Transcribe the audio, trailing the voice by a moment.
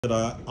That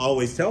I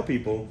always tell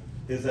people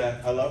is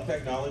that I love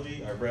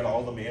technology. I've read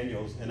all the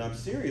manuals, and I'm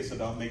serious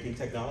about making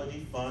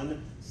technology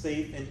fun,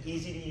 safe, and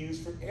easy to use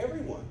for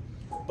everyone.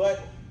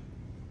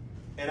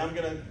 And I'm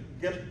gonna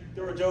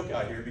throw a joke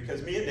out here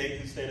because me and Nate,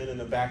 who's standing in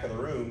the back of the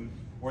room,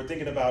 we're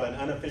thinking about an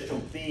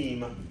unofficial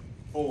theme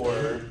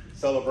for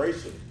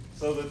celebration.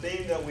 So the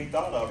theme that we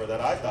thought of, or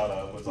that I thought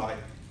of, was like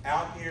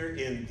out here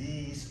in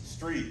these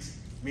streets.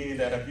 Meaning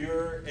that if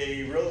you're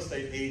a real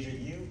estate agent,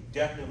 you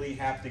definitely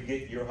have to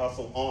get your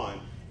hustle on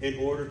in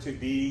order to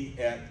be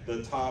at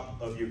the top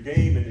of your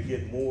game and to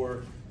get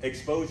more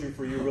exposure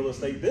for your real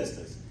estate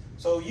business.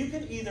 So you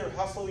can either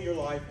hustle your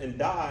life and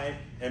die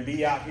and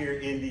be out here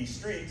in these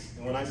streets.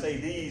 And when I say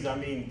these, I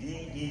mean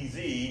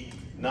D-E-Z,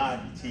 not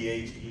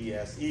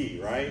T-H-E-S-E,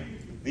 right?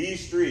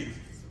 These streets.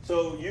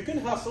 So you can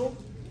hustle,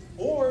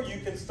 or you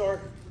can start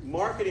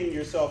marketing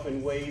yourself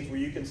in ways where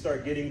you can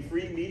start getting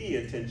free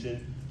media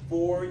attention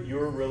for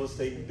your real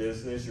estate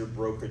business, your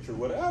brokerage, or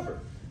whatever.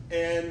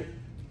 And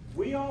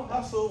we all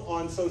hustle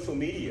on social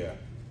media,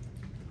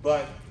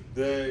 but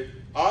the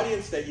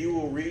audience that you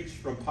will reach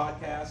from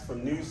podcasts,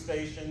 from news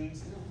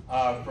stations,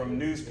 from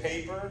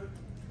newspaper,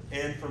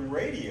 and from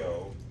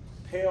radio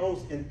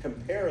pales in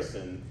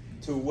comparison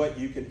to what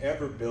you can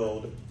ever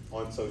build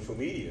on social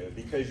media,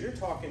 because you're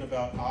talking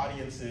about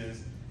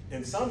audiences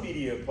in some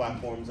media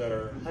platforms that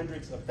are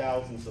hundreds of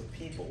thousands of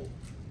people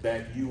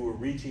that you are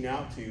reaching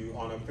out to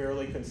on a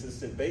fairly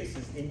consistent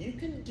basis, and you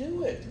can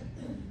do it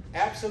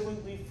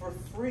absolutely for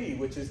free,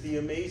 which is the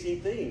amazing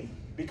thing,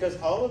 because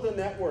all of the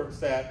networks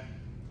that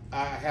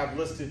I have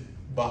listed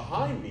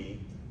behind me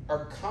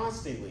are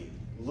constantly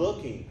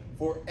looking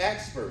for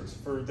experts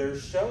for their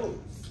shows.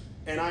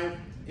 And I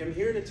am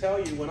here to tell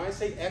you, when I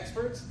say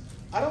experts,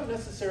 I don't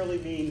necessarily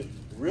mean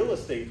real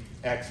estate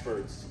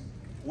experts.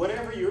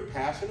 Whatever you're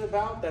passionate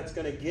about that's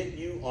going to get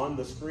you on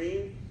the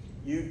screen,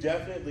 you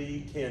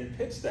definitely can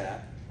pitch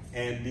that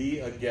and be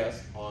a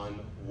guest on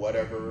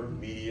whatever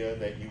media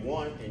that you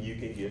want, and you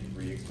can get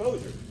free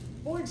exposure.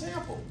 For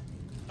example,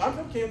 I'm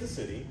from Kansas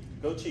City.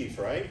 Go Chiefs,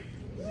 right?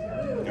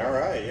 All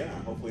right, yeah.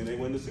 Hopefully they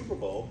win the Super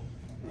Bowl.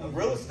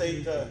 Real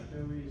estate.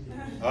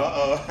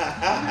 Uh-oh.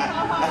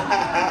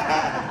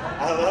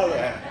 I love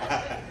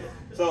that.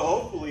 So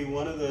hopefully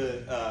one of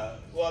the,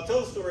 well, I'll tell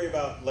a story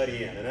about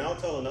Letty Ann, and then I'll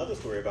tell another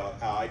story about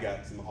how I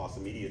got some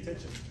awesome media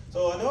attention.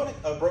 So I know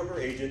a broker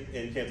agent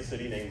in Kansas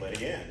City named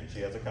Letty Ann, and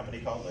she has a company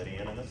called Letty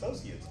Ann and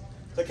Associates.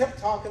 So I kept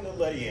talking to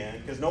Letty Ann,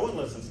 because no one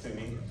listens to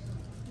me,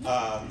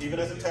 even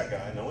as a tech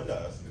guy, no one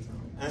does.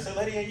 And I said,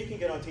 Letty Ann, you can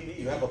get on TV.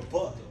 You have a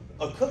book,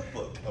 a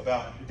cookbook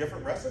about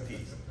different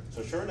recipes.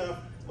 So sure enough,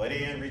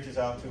 Letty Ann reaches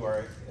out to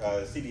our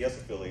CBS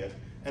affiliate,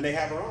 and they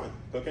have her on,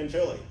 Cooking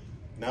Chili.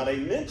 Now, they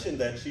mentioned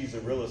that she's a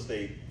real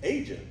estate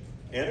agent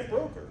and a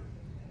broker,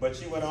 but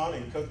she went on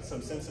and cooked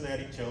some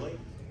Cincinnati chili.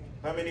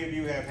 How many of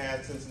you have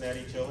had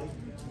Cincinnati chili?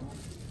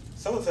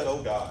 Someone said,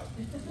 oh God.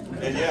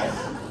 And yes,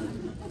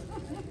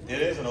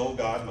 it is an oh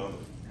God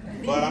moment.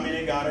 But I mean,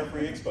 it got her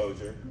free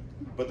exposure.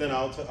 But then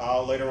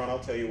later on, I'll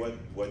tell you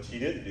what she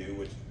didn't do,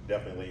 which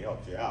definitely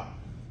helped you out.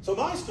 So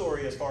my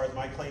story, as far as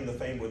my claim to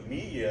fame with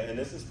media, and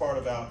this is part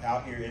about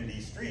out here in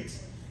these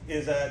streets,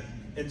 is that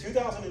in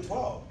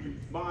 2012,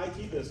 my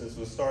IT business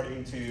was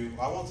starting to,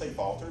 I won't say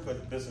falter,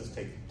 but business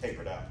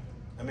tapered out.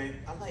 I mean,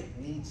 I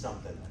need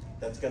something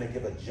that's going to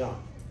give a jump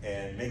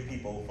and make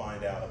people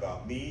find out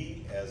about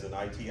me as an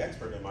IT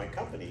expert in my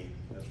company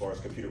as far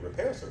as computer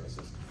repair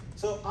services.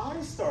 So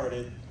I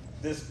started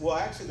this, well,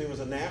 actually there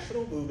was a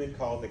national movement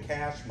called the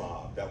Cash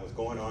Mob that was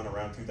going on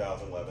around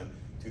 2011,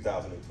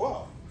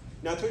 2012.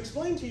 Now, to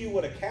explain to you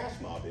what a cash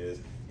mob is,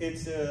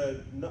 it's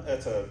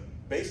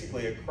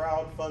basically a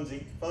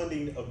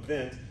crowdfunding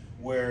event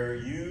where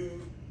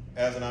you,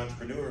 as an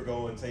entrepreneur,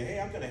 go and say, hey,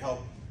 I'm going to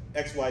help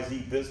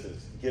XYZ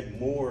business get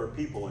more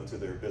people into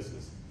their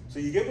business. So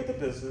you get with the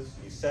business,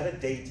 you set a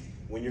date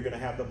when you're going to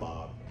have the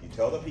mob, you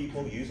tell the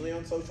people, usually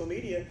on social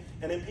media,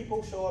 and then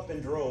people show up in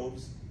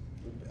droves,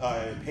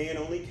 paying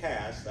only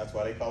cash. That's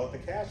why they call it the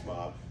cash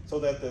mob, so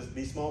that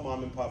these small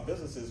mom and pop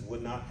businesses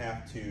would not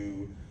have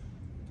to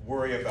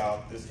worry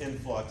about this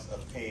influx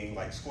of paying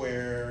like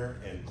Square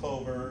and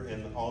Clover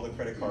and all the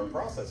credit card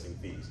processing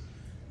fees.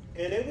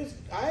 And it was,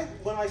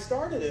 when I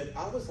started it,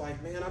 I was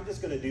like, man, I'm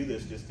just going to do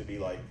this just to be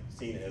like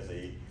seen as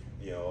a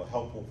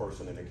helpful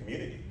person in the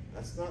community.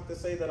 That's not to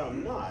say that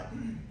I'm not,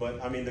 but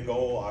I mean, the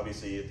goal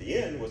obviously at the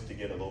end was to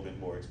get a little bit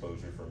more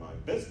exposure for my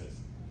business.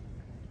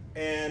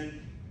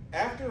 And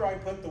after I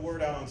put the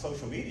word out on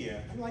social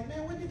media, I'm like,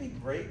 man, wouldn't it be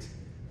great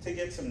to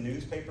get some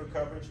newspaper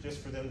coverage just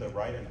for them to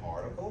write an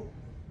article?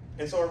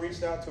 And so I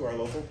reached out to our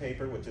local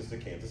paper, which is the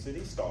Kansas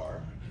City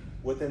Star.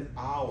 Within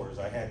hours,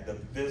 I had the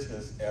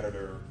business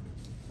editor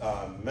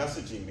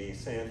messaging me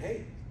saying,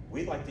 hey,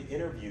 we'd like to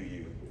interview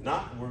you.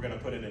 Not we're going to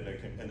put it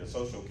in the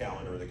social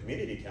calendar or the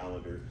community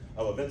calendar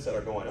of events that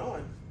are going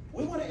on.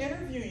 We want to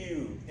interview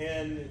you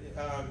and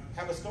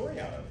have a story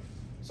out of it.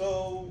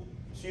 So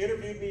she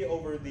interviewed me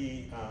over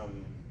the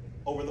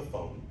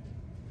phone.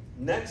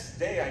 Next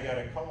day, I got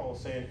a call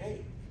saying,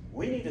 hey,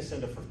 we need to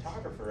send a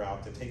photographer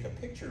out to take a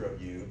picture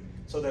of you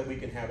so that we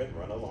can have it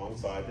run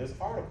alongside this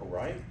article,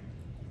 right?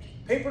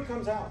 Paper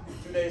comes out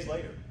 2 days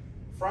later,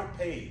 front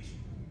page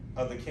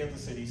of the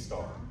Kansas City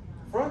Star.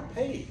 Front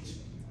page.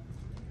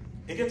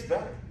 It gets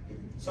better.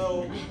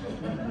 So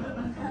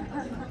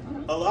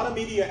a lot of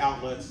media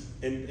outlets,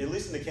 at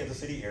least in the Kansas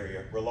City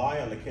area, rely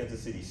on the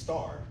Kansas City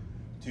Star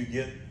to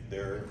get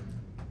their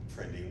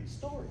trending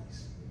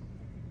stories.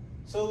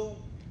 So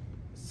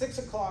 6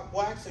 o'clock,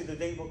 well actually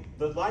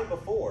the night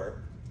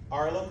before,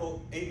 our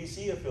local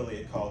ABC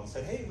affiliate called and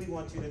said, hey, we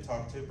want you to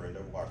talk to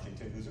Brenda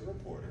Washington, who's a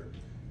reporter.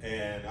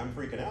 And I'm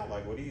freaking out,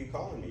 like, what are you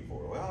calling me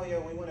for? Well, yeah,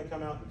 we want to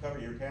come out and cover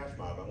your cash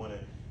mob. I want to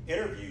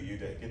interview you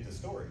to get the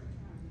story.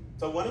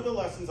 So one of the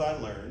lessons I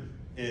learned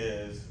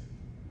is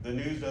the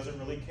news doesn't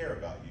really care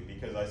about you,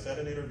 because I set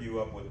an interview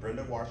up with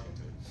Brenda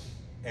Washington.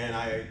 And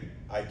I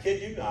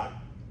kid you not,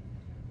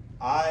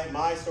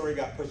 my story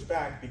got pushed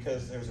back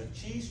because there's a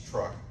cheese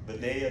truck the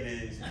day of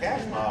his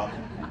cash mob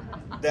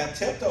that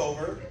tipped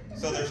over.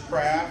 So there's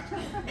Kraft,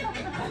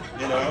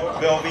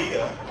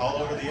 Velveeta all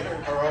over the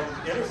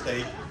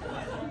interstate.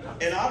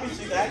 And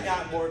obviously that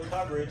got more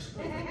coverage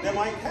than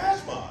my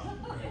cash mob.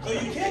 So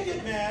you can't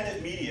get mad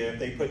at media if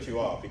they put you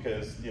off,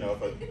 because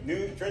if a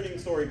new trending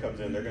story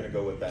comes in, they're going to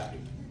go with that.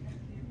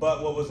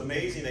 But what was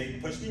amazing, they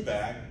pushed me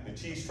back. The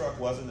cheese truck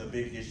wasn't a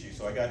big issue,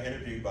 so I got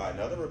interviewed by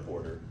another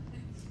reporter,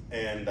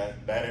 and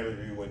that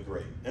interview went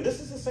great. And this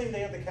is the same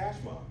day of the cash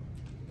mob.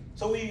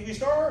 So we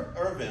start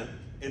our event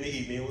in the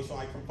evening. It was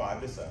like from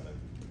 5 to 7.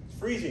 It's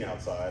freezing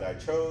outside. I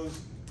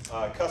chose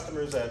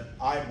customers that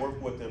I work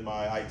with in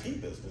my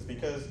IT business,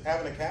 because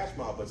having a cash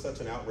mob was such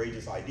an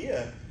outrageous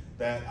idea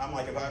that I'm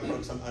like, if I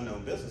approach some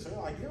unknown business, they're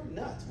like, you're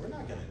nuts. We're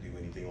not going to do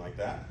anything like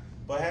that.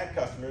 But I had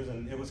customers,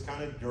 and it was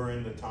kind of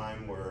during the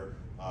time where,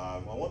 I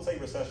won't say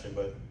recession,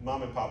 but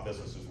mom and pop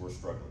businesses were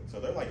struggling. So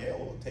they're like, yeah,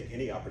 we'll take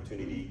any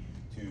opportunity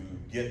to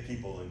get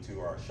people into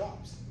our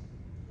shops.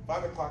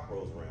 5 o'clock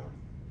rolls around.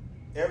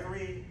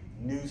 Every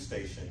news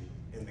station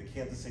in the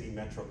Kansas City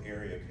metro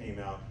area came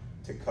out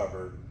to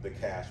cover the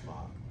cash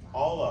mob.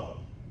 All of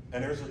them.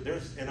 And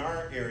there's in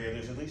our area,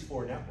 there's at least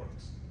 4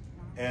 networks.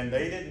 And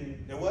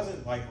it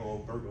wasn't like, well,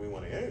 Burton, we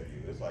want to interview.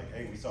 It's like,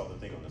 hey, we saw the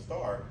thing on the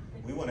Star.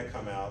 We want to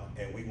come out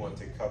and we want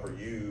to cover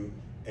you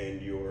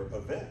and your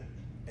event.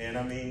 And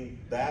I mean,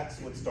 that's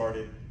what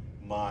started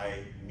my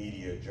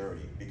media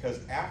journey.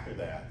 Because after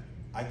that,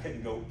 I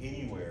couldn't go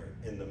anywhere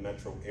in the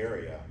metro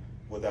area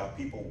without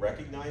people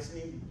recognizing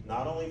me,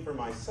 not only for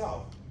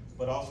myself,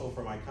 but also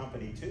for my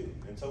company too.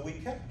 And so we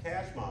kept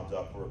cash mobs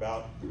up for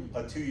about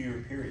a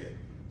 2-year period.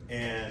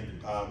 And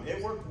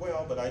it worked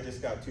well, but I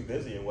just got too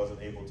busy and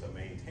wasn't able to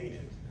maintain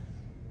it.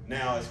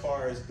 Now, as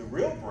far as the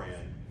real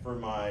brand for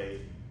my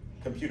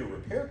computer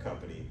repair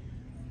company,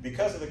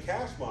 because of the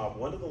cash mob,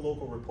 one of the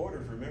local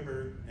reporters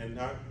remembered, and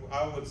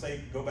I would say,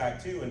 go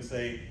back to and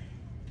say,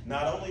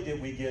 not only did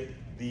we get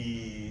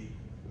the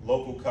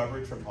local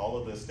coverage from all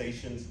of the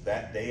stations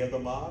that day of the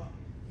mob,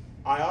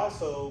 I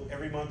also,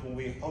 every month when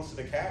we hosted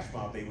a cash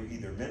mob, they would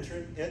either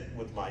mention it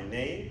with my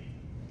name,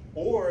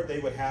 or they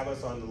would have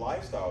us on the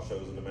lifestyle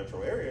shows in the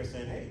metro area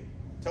saying, hey,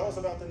 tell us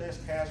about the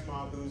next cash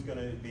mob, who's going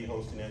to be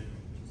hosting it,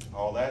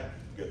 all that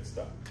good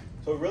stuff.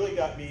 So it really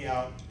got me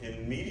out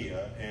in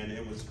media, and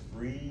it was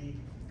free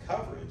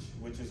coverage,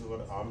 which is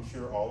what I'm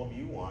sure all of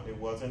you want. It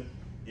wasn't,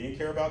 you didn't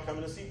care about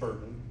coming to see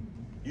Burton.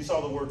 You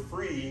saw the word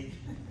free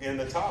in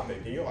the topic,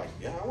 and you're like,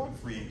 yeah, I want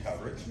free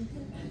coverage.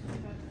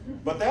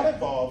 But that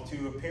evolved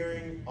to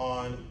appearing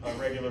on a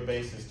regular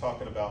basis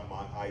talking about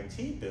my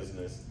IT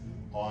business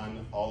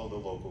on all of the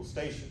local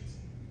stations.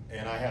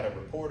 And I had a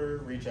reporter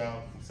reach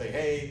out and say,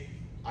 hey,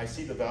 I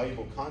see the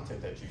valuable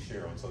content that you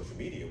share on social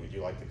media. Would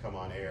you like to come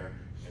on air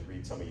and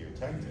read some of your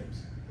tech tips?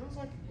 And I was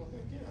like, well,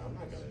 yeah, I'm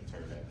not going to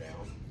turn that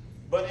down.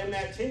 But in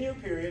that 10-year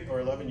period, or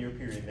 11-year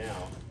period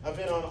now, I've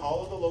been on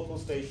all of the local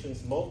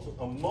stations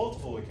on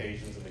multiple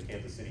occasions in the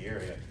Kansas City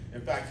area.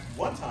 In fact,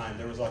 one time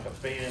there was like a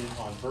ban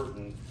on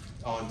Burton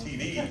on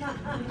TV.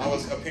 I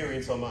was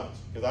appearing so much,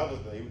 because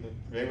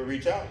they would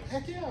reach out,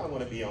 heck yeah, I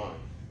want to be on.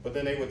 But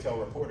then they would tell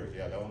reporters,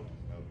 yeah, don't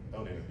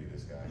interview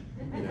this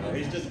guy.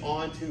 He's just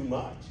on too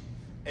much.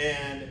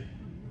 And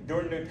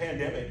during the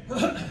pandemic,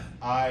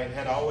 I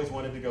had always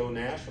wanted to go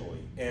nationally,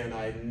 and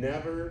I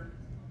never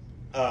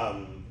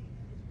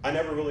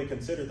really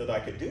considered that I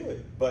could do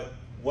it. But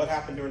what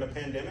happened during the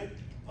pandemic?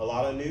 A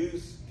lot of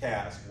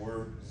newscasts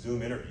were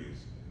Zoom interviews.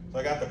 So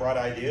I got the bright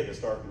idea to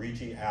start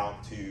reaching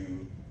out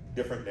to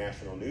different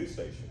national news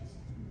stations.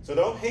 So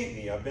don't hate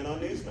me. I've been on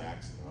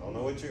Newsmax. I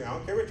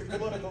don't care what your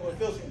political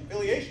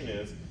affiliation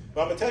is,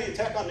 but I'm gonna tell you,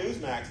 tech on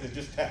Newsmax is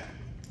just tech.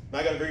 I'm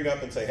not gonna bring it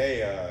up and say, hey,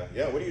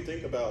 yeah, what do you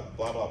think about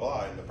blah, blah,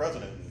 blah, and the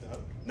president?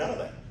 None of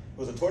that. It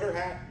was a Twitter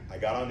hat. I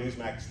got on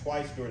Newsmax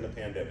twice during the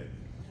pandemic.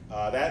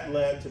 That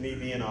led to me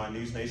being on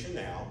News Nation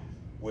Now,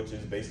 which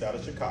is based out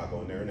of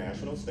Chicago, and they're a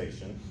national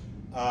station.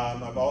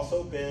 I've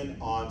also been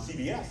on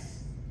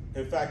CBS.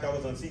 In fact, I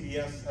was on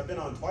CBS. I've been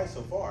on twice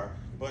so far,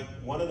 but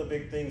one of the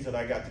big things that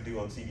I got to do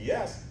on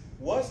CBS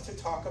was to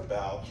talk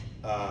about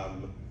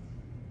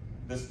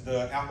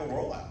the Apple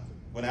rollout.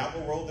 when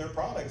Apple rolled their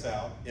products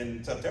out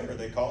in September,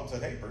 they called and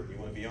said, "Hey, Bert, you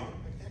want to be on?"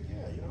 I'm like, "Heck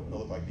yeah, you know, I'm gonna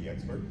look like the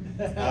expert."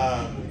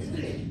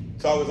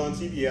 So I was on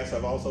CBS.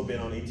 I've also been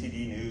on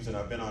ATD News, and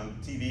I've been on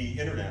TV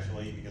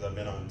internationally because I've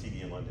been on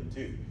TV in London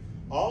too.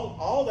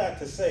 All that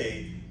to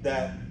say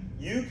that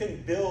you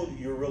can build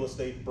your real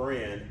estate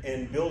brand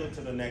and build it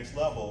to the next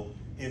level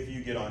if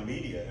you get on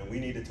media. And we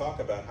need to talk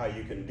about how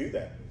you can do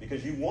that,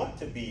 because you want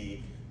to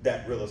be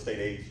that real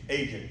estate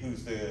agent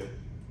who's the,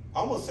 I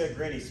almost said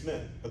Granny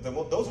Smith, but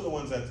those are the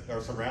ones that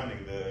are surrounding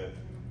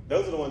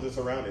those are the ones that are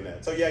surrounding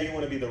that. So yeah, you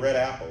want to be the red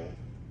apple,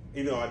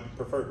 even though I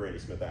prefer Granny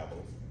Smith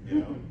apples. You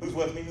know, who's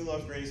with me? Who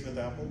loves Granny Smith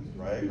apples?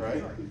 Right?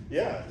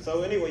 Yeah.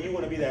 So anyway, you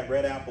want to be that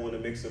red apple in a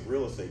mix of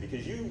real estate,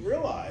 because you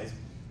realize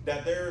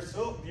that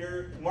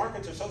your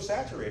markets are so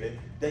saturated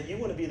that you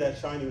want to be that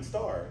shining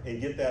star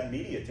and get that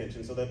media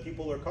attention so that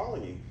people are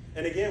calling you.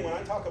 And again, when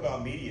I talk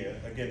about media,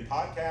 again,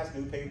 podcast,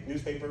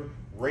 newspaper,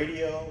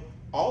 radio,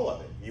 all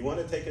of it, you want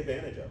to take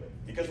advantage of it,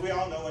 because we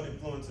all know it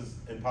influences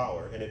and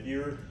power. And if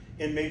you're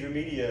in major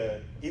media,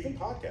 even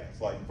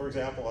podcasts, like for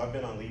example, I've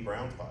been on Lee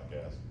Brown's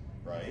podcast,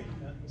 right?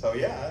 So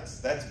yeah,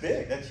 that's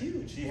big, that's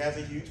huge. She has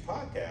a huge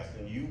podcast,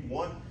 and you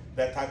want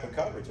that type of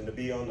coverage and to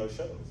be on those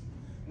shows.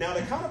 Now,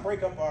 to kind of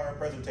break up our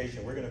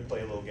presentation, we're going to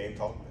play a little game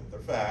called Myth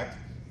or Fact,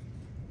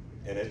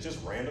 and it's just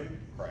random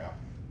crap.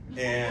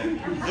 And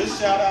just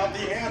shout out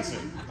the answer.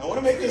 I want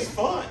to make this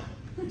fun.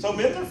 So,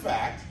 myth or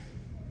fact,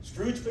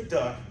 Scrooge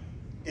McDuck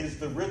is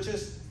the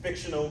richest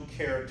fictional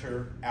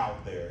character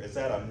out there. Is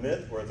that a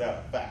myth or is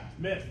that a fact?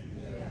 Myth.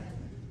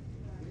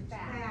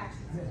 Fact.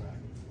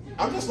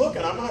 I'm just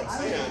looking, I'm not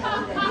saying.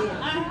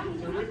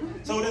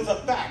 So it is a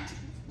fact.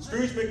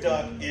 Scrooge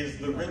McDuck is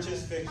the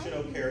richest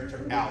fictional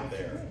character out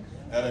there,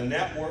 at a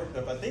net worth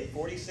of, I think,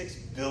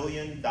 $46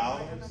 billion.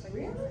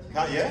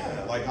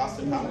 Yeah, like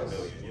Austin Power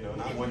billion, you know,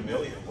 not $1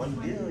 billion,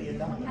 $1 billion.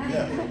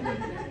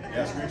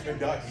 Yeah, Scrooge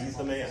McDuck, he's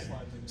the man.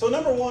 So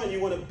number one, you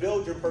want to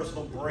build your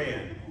personal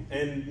brand,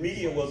 and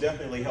media will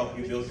definitely help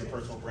you build your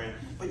personal brand,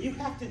 but you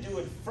have to do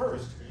it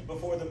first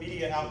before the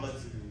media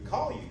outlets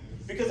call you.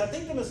 Because I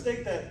think the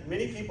mistake that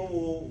many people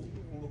will,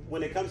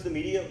 when it comes to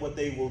media, what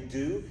they will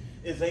do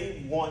is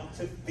they want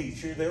to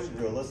feature their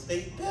real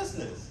estate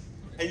business.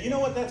 And you know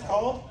what that's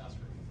called?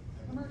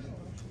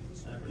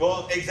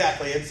 Well,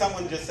 exactly, and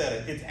someone just said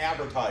it. It's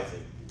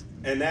advertising.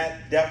 And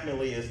that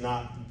definitely is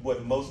not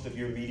what most of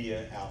your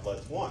media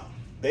outlets want.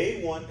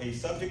 They want a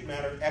subject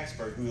matter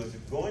expert who is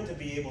going to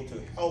be able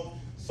to help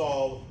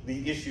solve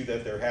the issue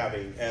that they're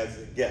having as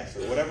a guest,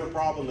 or whatever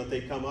problem that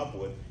they come up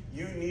with.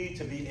 You need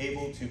to be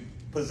able to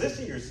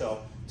position yourself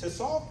to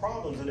solve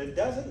problems, and it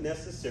doesn't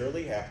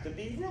necessarily have to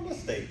be real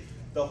estate.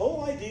 The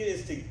whole idea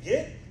is to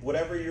get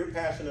whatever you're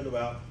passionate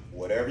about,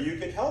 whatever you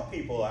can help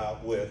people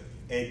out with,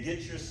 and get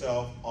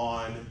yourself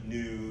on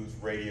news,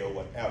 radio,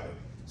 whatever.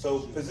 So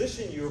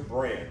position your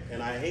brand.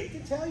 And I hate to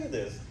tell you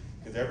this,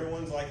 because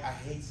everyone's like, I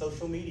hate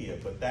social media,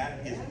 but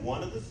that is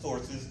one of the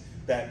sources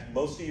that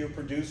most of your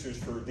producers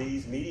for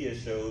these media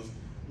shows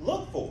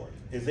look for,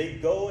 is they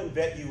go and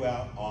vet you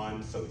out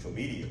on social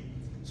media.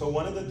 So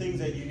one of the things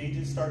that you need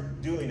to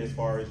start doing as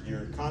far as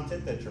your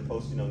content that you're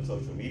posting on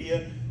social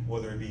media,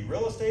 whether it be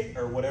real estate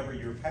or whatever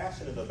you're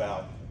passionate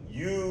about,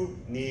 you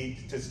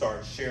need to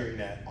start sharing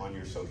that on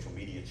your social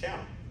media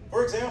channel.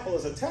 For example,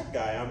 as a tech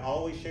guy, I'm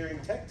always sharing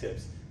tech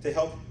tips to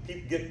help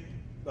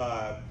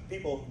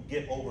people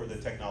get over the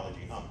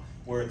technology hump.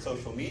 Where it's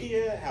social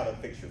media, how to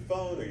fix your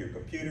phone or your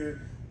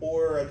computer,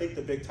 or I think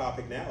the big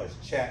topic now is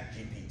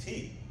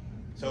ChatGPT.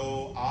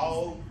 So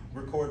I'll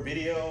record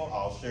video,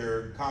 I'll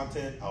share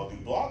content, I'll do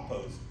blog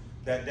posts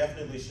that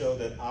definitely show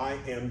that I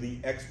am the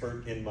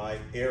expert in my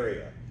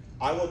area.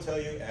 I will tell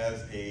you,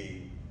 as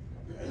a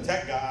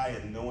tech guy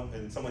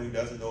and someone who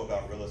doesn't know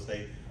about real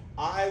estate,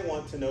 I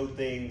want to know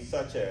things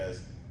such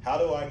as, how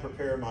do I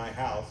prepare my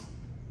house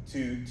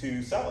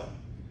to sell it?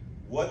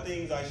 What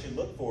things I should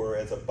look for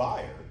as a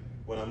buyer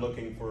when I'm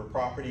looking for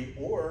property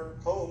or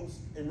homes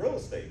in real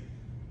estate.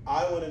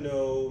 I want to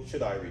know,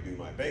 should I redo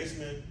my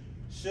basement?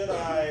 Should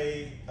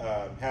I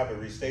have a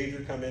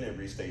restager come in and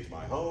restage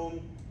my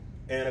home?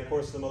 And of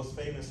course, the most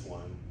famous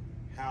one,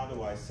 how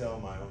do I sell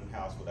my own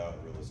house without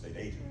a real estate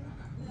agent?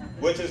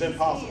 Which is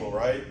impossible,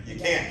 right? You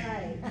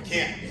can't. You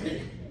can't.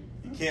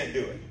 You can't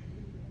do it.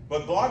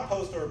 But blog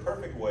posts are a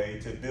perfect way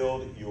to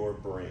build your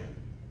brand.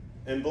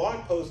 And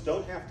blog posts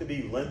don't have to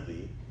be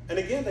lengthy. And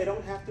again, they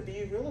don't have to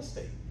be real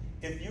estate.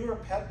 If you're a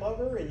pet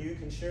lover and you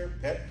can share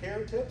pet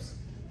care tips,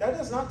 that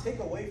does not take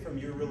away from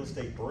your real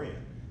estate brand.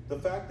 The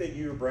fact that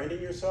you're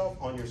branding yourself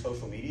on your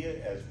social media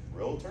as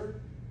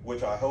realtor,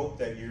 which I hope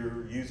that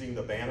you're using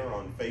the banner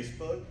on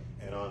Facebook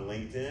and on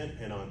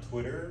LinkedIn and on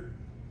Twitter,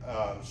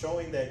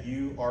 showing that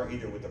you are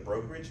either with a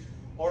brokerage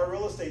or a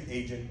real estate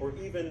agent, or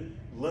even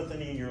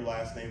lengthening your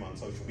last name on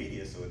social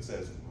media so it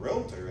says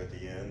realtor at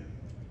the end,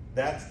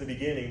 that's the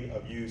beginning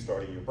of you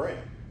starting your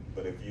brand.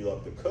 But if you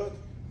love to cook,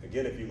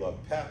 again, if you love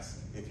pets,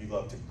 if you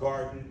love to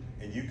garden,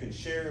 and you can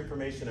share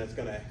information that's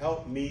going to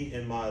help me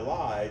in my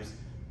lives,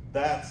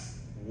 that's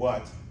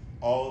what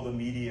all the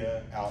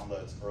media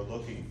outlets are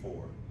looking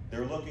for.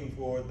 They're looking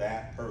for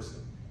that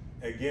person.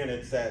 again,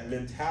 it's that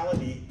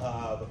mentality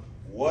of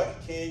what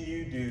can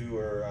you do,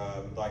 or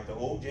like the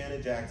old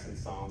Janet Jackson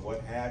song,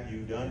 what have you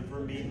done for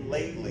me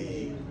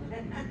lately?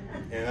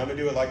 And I'm going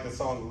to do it like the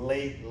song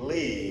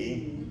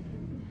lately.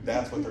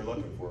 That's what they're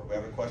looking for. We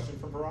have a question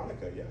for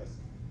Veronica, yes.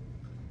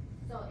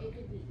 So it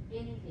could be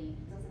anything.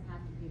 It doesn't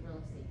have to be real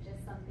estate,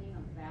 just something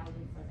of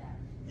value for them.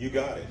 You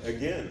got it.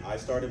 Again, I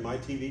started my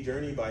TV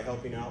journey by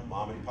helping out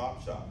mom and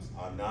pop shops.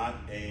 I'm not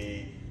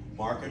a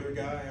marketer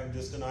guy, I'm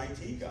just an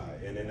IT guy.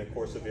 And in the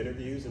course of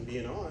interviews and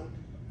being on,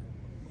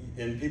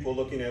 and people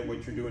looking at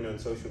what you're doing on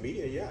social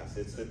media, yes,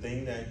 it's the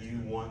thing that you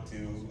want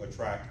to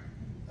attract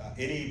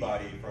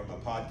anybody from a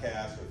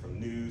podcast or from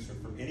news or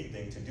from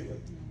anything to do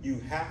it. You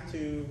have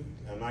to,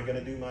 I'm not going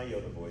to do my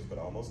Yoda voice, but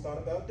I almost thought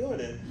about doing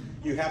it.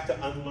 You have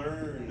to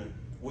unlearn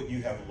what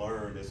you have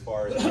learned as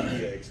far as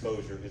media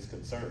exposure is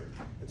concerned.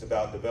 It's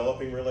about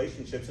developing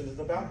relationships, and it's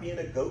about being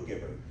a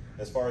go-giver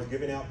as far as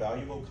giving out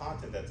valuable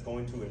content that's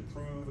going to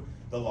improve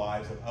the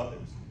lives of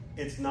others.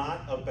 It's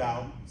not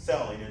about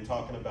selling and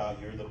talking about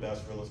you're the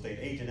best real estate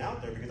agent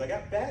out there, because I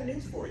got bad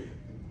news for you.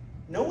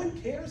 No one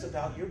cares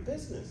about your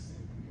business.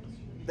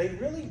 They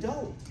really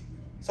don't.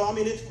 So, I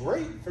mean, it's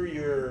great for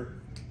your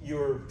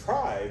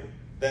tribe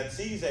that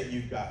sees that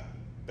you've got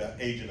the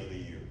agent of the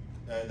year.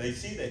 They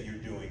see that you're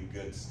doing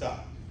good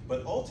stuff.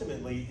 But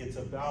ultimately, it's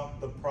about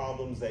the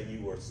problems that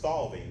you are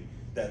solving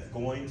that's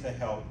going to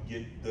help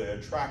get the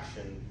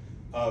attraction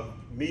of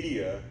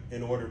media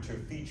in order to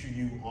feature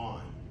you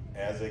on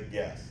as a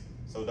guest.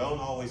 So don't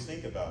always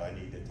think about, I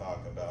need to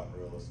talk about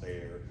real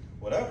estate or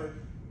whatever.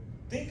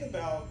 Think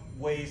about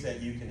ways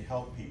that you can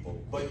help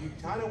people, but you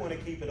kind of want to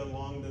keep it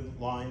along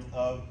the lines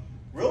of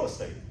real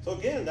estate. So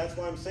again, that's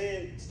why I'm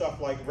saying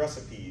stuff like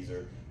recipes,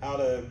 or how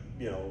to,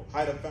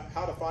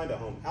 how to find a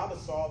home, how to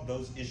solve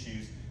those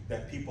issues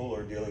that people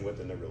are dealing with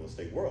in the real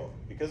estate world,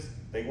 because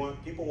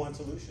people want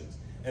solutions,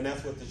 and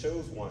that's what the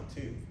shows want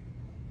too.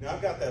 Now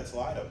I've got that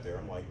slide up there.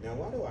 I'm like, now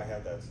why do I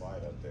have that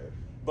slide up there?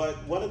 But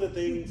one of the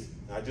things,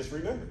 I just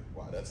remembered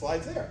why that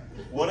slide's there.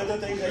 One of the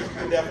things that you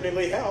can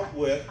definitely help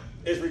with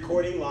is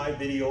recording live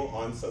video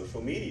on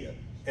social media.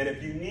 And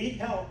if you need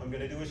help, I'm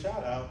going to do a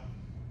shout out.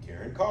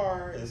 Karen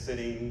Carr is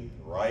sitting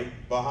right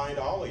behind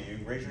all of you.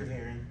 Raise your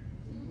hand.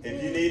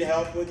 If you need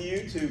help with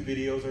YouTube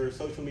videos or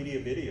social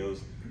media videos,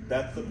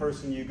 that's the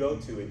person you go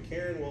to. And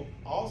Karen will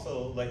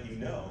also let you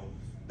know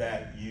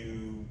that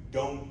you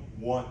don't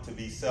want to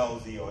be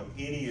salesy on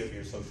any of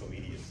your social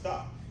media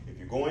stuff. If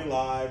you're going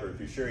live, or if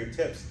you're sharing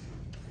tips,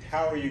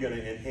 how are you going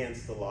to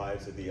enhance the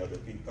lives of the other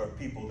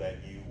people that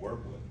you work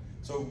with?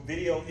 So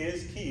video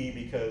is key,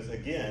 because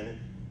again,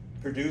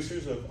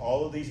 producers of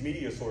all of these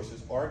media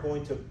sources are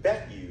going to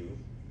vet you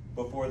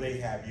before they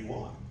have you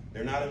on.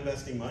 They're not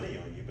investing money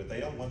on you, but they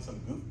don't want some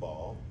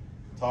goofball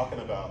talking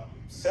about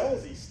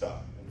salesy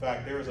stuff. In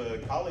fact, there was a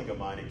colleague of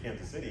mine in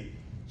Kansas City.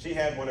 She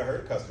had one of her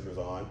customers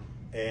on,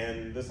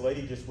 and this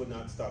lady just would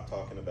not stop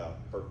talking about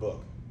her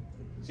book.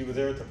 She was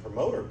there to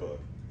promote her book,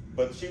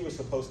 but she was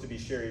supposed to be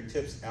sharing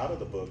tips out of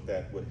the book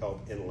that would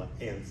help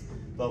enhance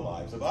the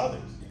lives of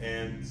others.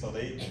 And so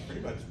they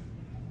pretty much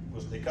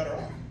they cut her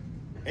off.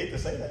 Hate to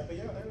say that, but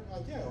yeah, they're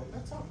like, yeah, well,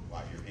 that's not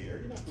why you're here.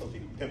 You're not supposed to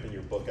be pimping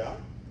your book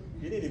out.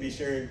 You need to be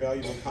sharing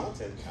valuable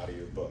content out of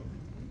your book.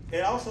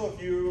 And also,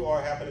 if you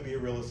happen to be a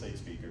real estate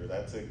speaker,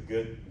 that's a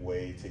good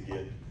way to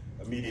get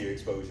a media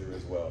exposure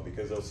as well,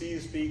 because they'll see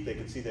you speak, they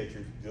can see that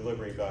you're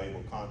delivering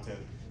valuable content.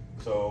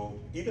 So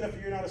even if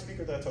you're not a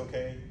speaker, that's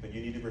okay, but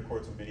you need to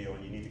record some video,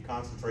 and you need to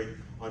concentrate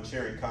on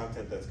sharing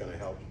content that's going to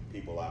help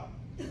people out.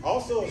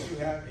 Also, if you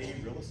have a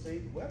real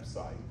estate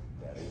website,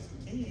 that is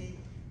key,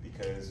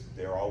 because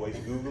they're always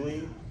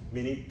Googling,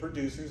 many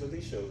producers of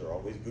these shows are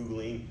always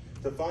Googling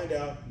to find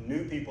out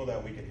new people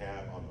that we can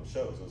have on those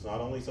shows. So it's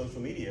not only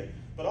social media,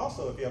 but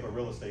also if you have a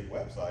real estate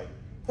website,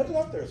 put it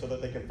up there so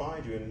that they can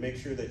find you, and make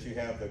sure that you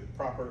have the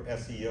proper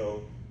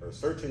SEO or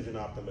search engine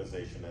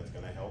optimization that's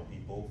going to help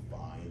people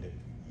find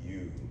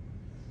you.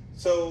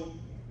 So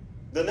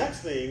the next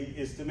thing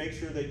is to make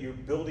sure that you're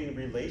building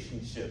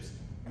relationships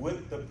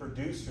with the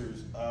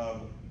producers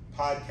of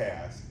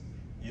podcasts.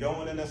 You don't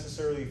want to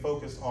necessarily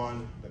focus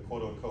on the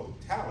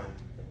quote-unquote talent,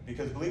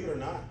 because believe it or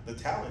not, the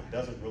talent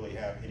doesn't really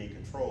have any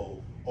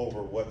control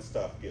over what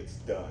stuff gets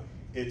done.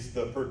 It's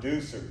the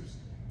producers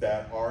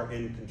that are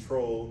in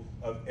control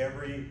of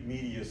every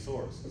media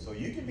source. So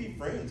you can be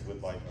friends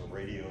with like a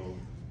radio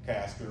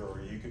caster,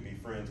 or you could be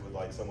friends with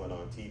like someone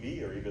on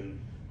TV, or even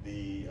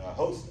the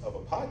host of a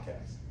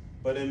podcast.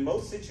 But in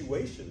most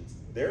situations,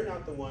 they're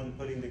not the one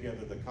putting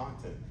together the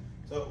content.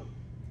 So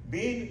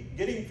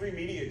getting free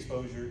media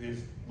exposure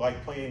is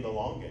like playing the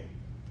long game.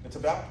 It's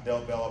about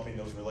developing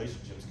those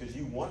relationships, because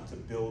you want to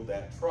build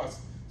that trust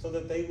so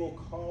that they will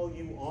call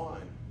you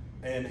on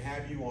and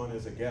have you on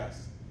as a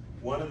guest.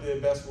 One of the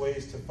best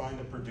ways to find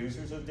the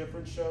producers of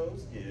different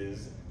shows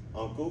is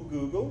Uncle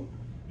Google.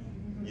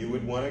 You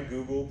would want to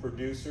Google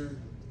producer.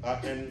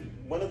 And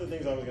one of the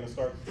things I was going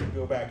to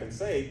go back and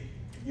say,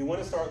 you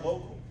want to start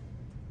local.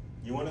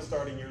 You want to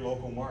start in your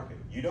local market.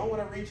 You don't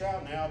want to reach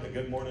out now to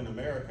Good Morning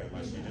America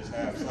unless you just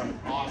have some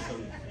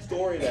awesome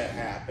story that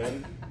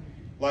happened.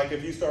 Like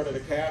if you started a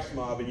cash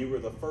mob and you were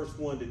the first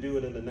one to do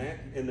it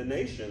in the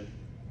nation,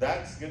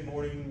 that's Good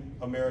Morning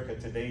America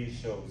Today's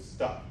show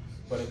stuff.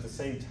 But at the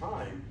same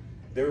time,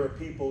 there are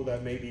people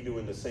that may be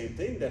doing the same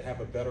thing that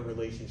have a better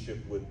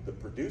relationship with the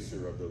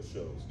producer of those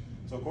shows.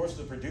 So of course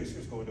the producer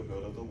is going to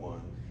go to the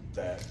one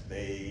that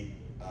they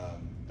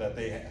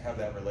have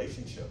that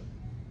relationship.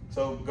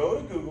 So go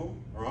to Google,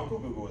 or Uncle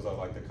Google as I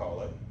like to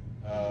call it,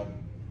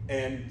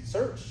 and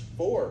search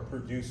for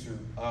producer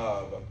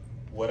of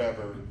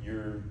whatever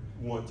you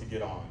want to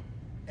get on.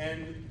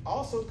 And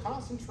also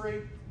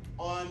concentrate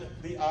on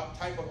the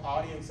type of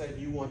audience that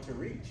you want to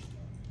reach.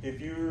 If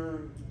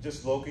you're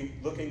just looking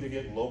to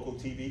get local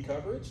TV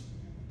coverage,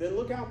 then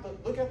look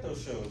at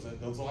those shows,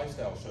 those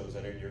lifestyle shows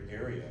that are in your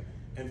area,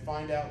 and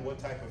find out what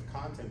type of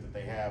content that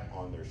they have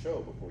on their show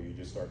before you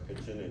just start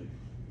pitching and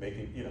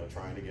making,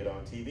 trying to get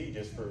on TV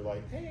just for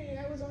like,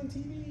 hey, I was on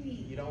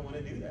TV. You don't want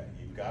to do that.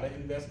 You've got to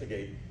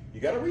investigate.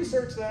 You got to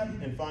research that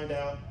and find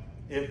out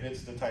if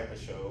it's the type of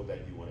show that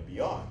you want to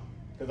be on.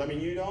 Because I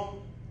mean, you don't,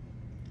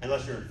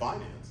 unless you're in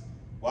finance.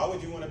 Why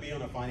would you want to be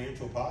on a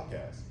financial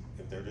podcast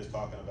if they're just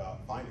talking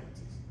about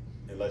finances?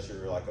 Unless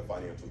you're like a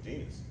financial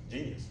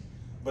genius.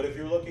 But if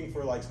you're looking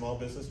for like small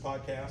business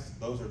podcasts,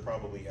 those are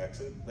probably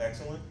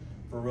excellent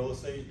for real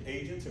estate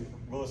agents and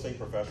real estate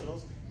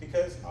professionals,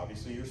 because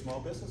obviously you're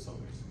small business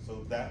owners.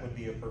 So that would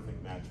be a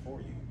perfect match for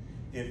you.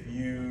 If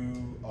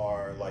you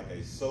are like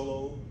a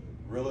solo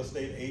real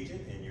estate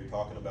agent and you're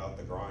talking about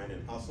the grind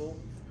and hustle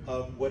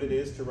of what it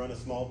is to run a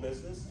small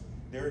business,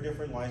 there are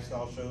different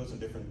lifestyle shows and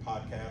different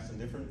podcasts and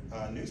different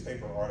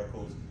newspaper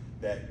articles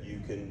that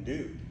you can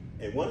do.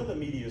 And one of the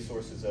media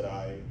sources that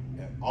I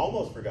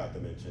almost forgot to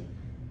mention,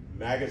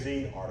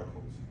 magazine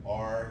articles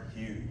are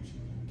huge.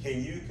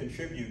 Can you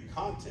contribute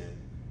content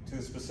to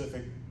a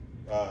specific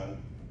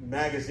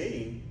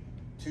magazine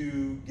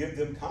to give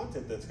them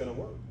content that's going to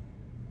work?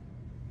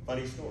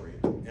 Funny story,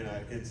 and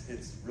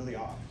it's really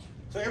odd.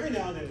 So every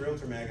now and then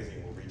Realtor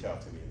Magazine will reach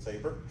out to me and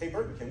say, hey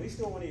Burton, can we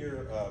steal one of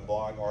your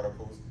blog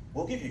articles?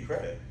 We'll give you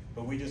credit,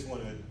 but we just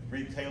want to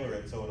retailor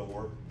it so it'll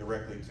work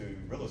directly to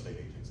real estate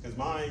agents. Because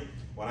mine,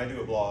 when I do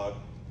a blog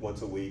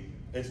once a week,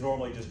 it's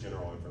normally just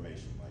general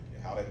information,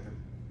 like how to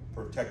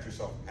protect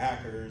yourself from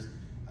hackers,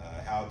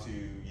 how to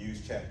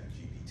use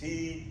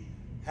ChatGPT,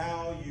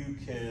 how you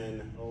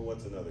can,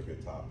 what's another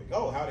good topic?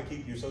 How to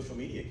keep your social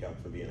media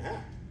account from being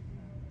hacked.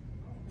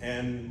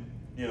 And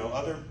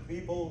other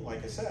people,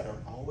 like I said, are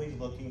always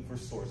looking for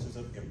sources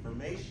of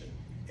information,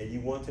 and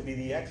you want to be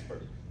the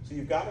expert. So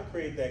you've got to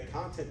create that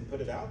content and put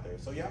it out there.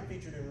 So yeah, I'm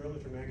featured in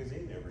Realtor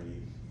Magazine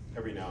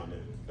every now and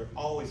then. They're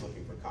always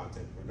looking for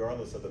content,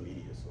 regardless of the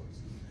media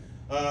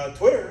source.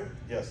 Twitter,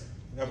 yes,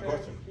 I have a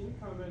question. Can you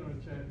comment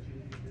on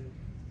ChatGPT?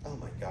 Oh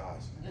my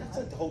gosh, that's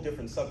a whole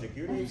different subject.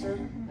 Your name, sir?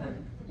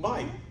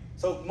 Mike.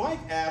 So Mike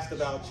asked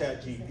about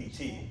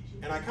ChatGPT,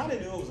 and I kind of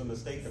knew it was a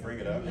mistake to bring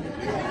it up.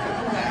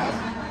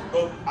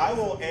 But I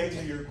will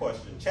answer your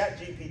question.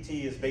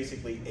 ChatGPT is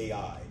basically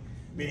AI,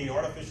 meaning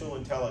artificial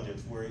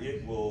intelligence, where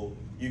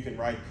you can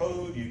write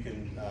code, you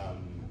can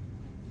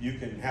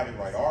have it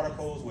write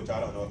articles, which I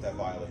don't know if that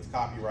violates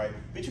copyright,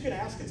 but you can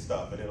ask it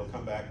stuff and it'll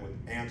come back with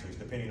answers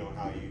depending on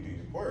how you do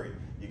your query.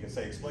 You can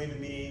say, explain to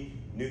me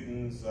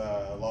Newton's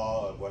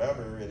law of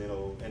whatever,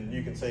 and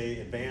you can say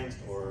advanced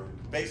or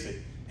basic,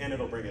 and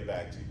it'll bring it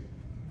back to you.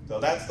 So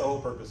that's the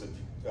whole purpose of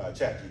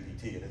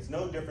ChatGPT, and it's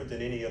no different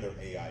than any other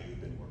AI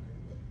you've been working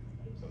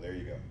with. So there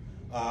you go.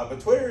 But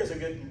Twitter is a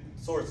good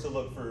source to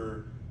look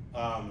for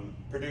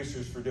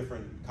producers for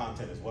different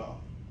content as well.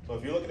 So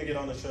if you're looking to get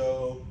on the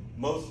show,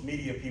 most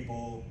media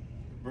people,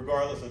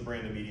 regardless of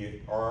brand of media,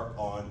 are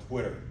on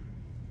Twitter.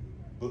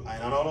 And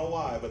I don't know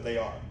why, but they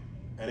are.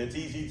 And it's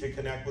easy to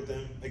connect with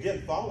them.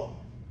 Again, follow.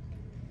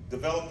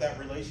 Develop that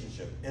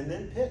relationship. And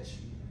then pitch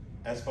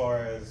as far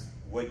as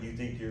what you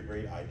think your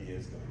great idea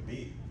is going to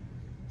be.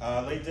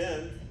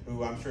 LinkedIn,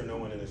 who I'm sure no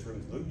one in this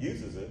room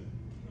uses it.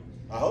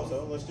 I hope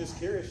so. Let's just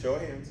curious. Show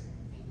of hands.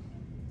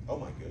 Oh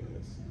my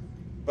goodness.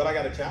 But I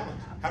got a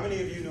challenge. How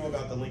many of you know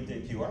about the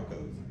LinkedIn QR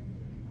codes?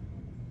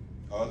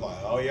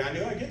 Oh yeah, I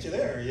knew I'd get you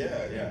there.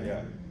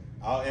 Yeah.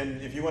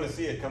 And if you want to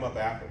see it, come up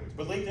afterwards.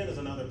 But LinkedIn is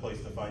another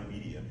place to find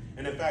media.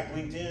 And in fact,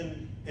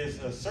 LinkedIn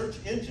is a search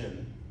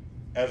engine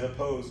as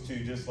opposed to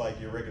just like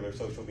your regular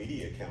social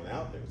media account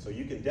out there. So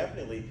you can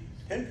definitely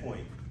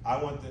pinpoint, on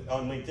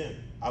LinkedIn,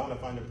 I want to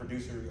find the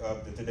producer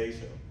of the Today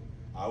Show.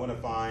 I want to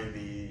find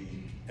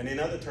and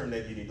another term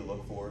that you need to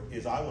look for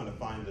is I want to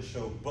find the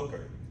show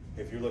booker.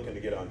 If you're looking to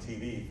get on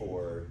TV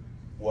for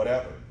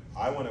whatever,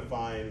 I want to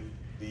find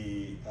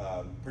the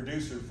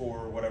producer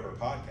for whatever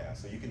podcast.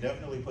 So you can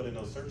definitely put in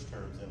those search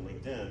terms in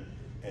LinkedIn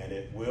and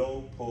it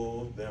will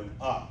pull them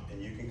up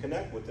and you can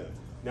connect with them.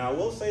 Now I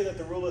will say that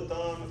the rule of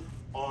thumb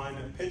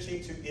on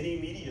pitching to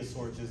any media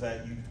source is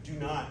that you do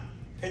not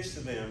pitch to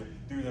them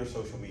through their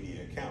social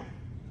media account.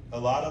 A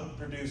lot of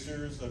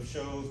producers of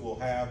shows will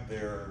have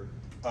their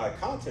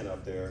content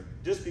up there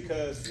just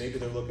because maybe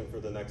they're looking for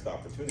the next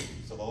opportunity.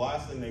 So the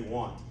last thing they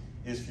want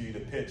is for you to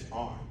pitch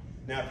on.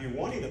 Now, if you're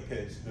wanting to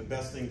pitch, the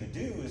best thing to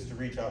do is to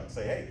reach out and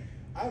say, hey,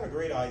 I have a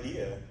great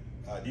idea.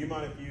 do you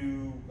mind if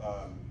you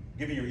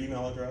give me your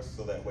email address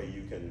so that way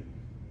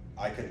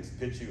I can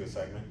pitch you a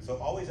segment? So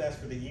always ask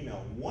for the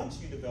email once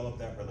you develop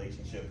that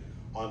relationship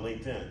on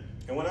LinkedIn.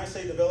 And when I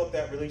say develop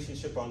that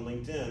relationship on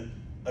LinkedIn,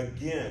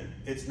 again,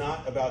 it's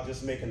not about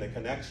just making the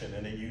connection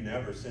and then you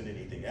never send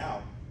anything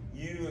out.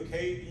 You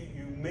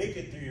make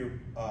it through your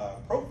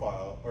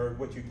profile or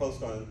what you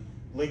post on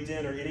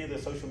LinkedIn or any of the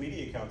social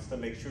media accounts to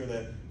make sure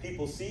that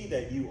people see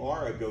that you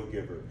are a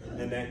go-giver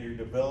and that you're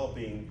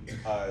developing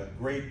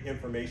great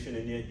information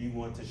and yet you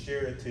want to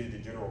share it to the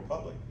general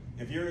public.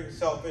 If you're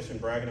selfish and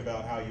bragging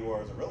about how you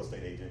are as a real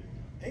estate agent,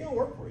 it ain't gonna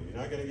work for you.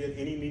 You're not gonna get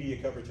any media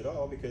coverage at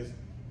all because,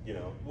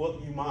 well,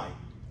 you might.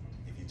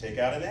 If you take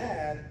out an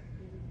ad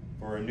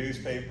for a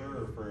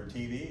newspaper or for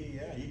TV,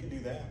 yeah, you can do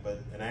that,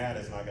 but an ad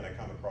is not gonna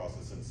come across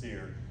as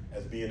sincere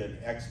as being an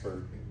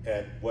expert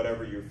at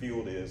whatever your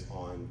field is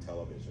on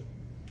television.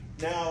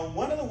 Now,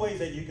 one of the ways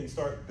that you can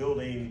start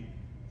building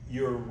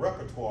your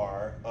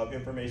repertoire of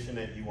information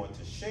that you want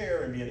to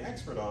share and be an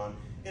expert on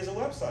is a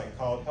website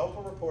called Help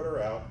a Reporter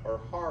Out,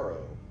 or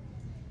HARO.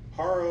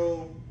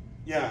 HARO,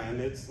 yeah, and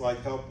it's like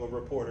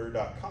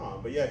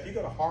helpareporter.com. But yeah, if you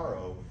go to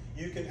HARO,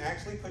 you can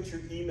actually put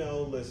your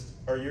email list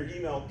or your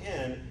email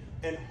in,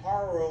 and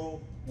HARO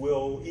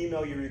will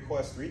email you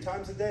requests 3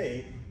 times a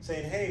day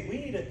saying, hey, we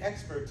need an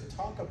expert to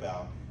talk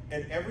about.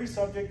 And every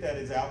subject that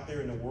is out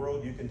there in the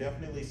world, you can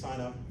definitely sign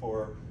up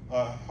for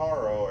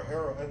HARO or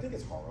HARO, I think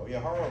it's HARO, yeah,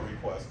 HARO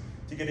request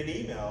to get an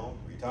email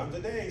 3 times a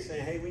day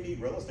saying, hey, we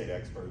need real estate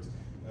experts.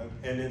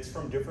 And it's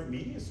from different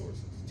media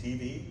sources,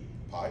 TV,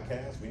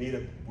 podcasts. We need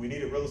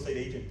a real estate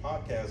agent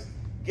podcast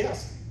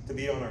guest to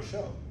be on our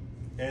show.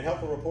 And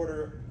Help a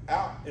Reporter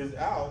Out is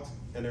out,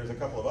 and there's a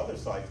couple of other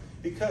sites,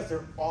 because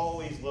they're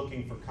always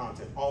looking for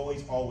content.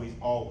 Always, always,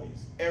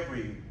 always.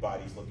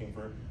 Everybody's looking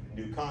for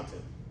new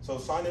content. So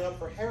signing up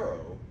for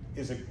HARO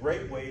is a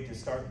great way to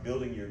start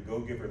building your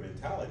go-giver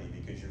mentality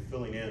because you're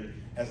filling in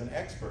as an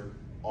expert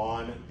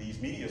on these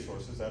media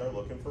sources that are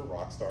looking for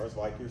rock stars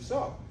like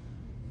yourself.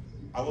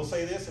 I will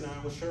say this and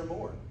I will share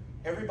more.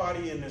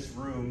 Everybody in this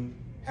room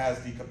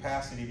has the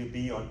capacity to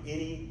be on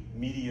any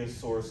media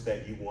source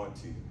that you want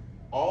to.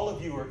 All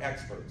of you are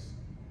experts.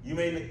 You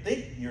may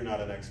think you're not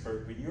an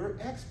expert, but you're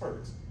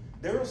experts.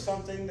 There is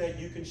something that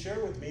you can share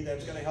with me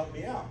that's going to help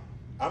me out.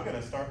 I'm going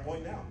to start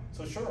pointing out.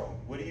 So Cheryl,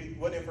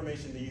 what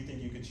information do you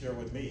think you could share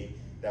with me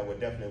that would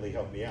definitely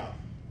help me out?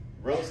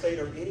 Real estate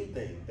or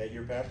anything that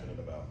you're passionate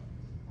about?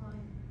 Wine.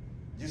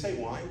 Did you say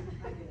wine?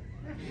 I did.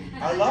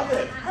 I love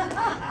it.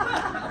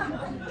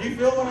 Do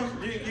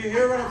you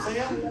hear what I'm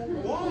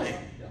saying? Wine.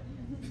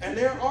 And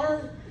there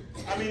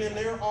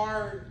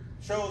are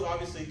shows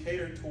obviously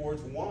catered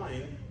towards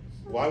wine.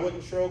 Why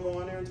wouldn't Cheryl go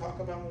on there and talk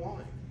about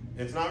wine?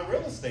 It's not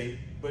real estate,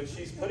 but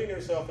she's putting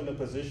herself in a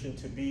position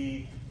to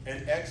be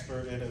an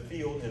expert in a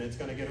field, and it's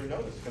going to get her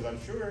noticed. Because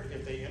I'm sure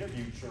if they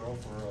interviewed Cheryl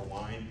for a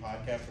wine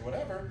podcast or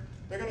whatever,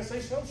 they're going to say,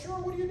 so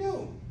Cheryl, what do you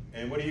do?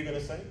 And what are you going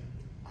to say?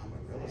 I'm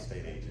a real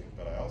estate agent,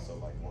 but I also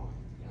like wine.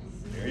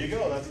 There you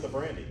go, that's the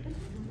branding.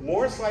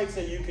 More sites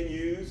that you can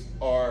use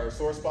are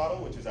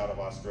SourceBottle, which is out of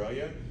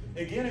Australia.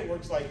 Again, it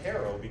works like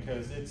HARO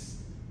because it's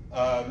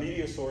a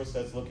media source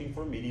that's looking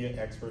for media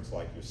experts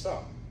like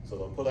yourself. So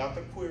they'll put out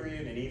the query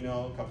in an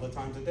email a couple of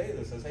times a day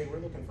that says, hey, we're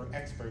looking for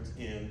experts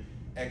in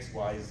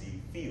XYZ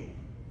field.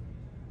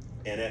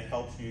 And it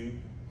helps you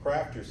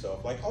craft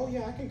yourself like, oh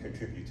yeah, I can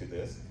contribute to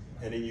this.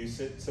 And then you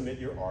submit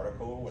your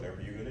article or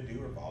whatever you're gonna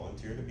do or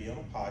volunteer to be on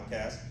a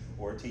podcast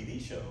or a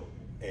TV show.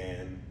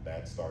 And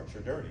that starts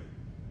your journey.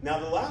 Now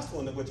the last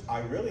one, which I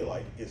really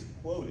like, is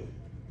Quoted.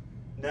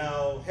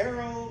 Now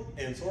HARO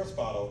and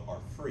SourceBottle are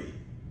free.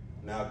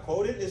 Now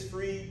Quoted is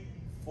free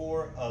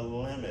for a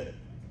limit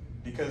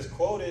because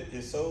Quoted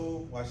is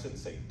so, well, I shouldn't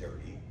say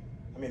dirty.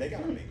 I mean, they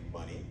gotta make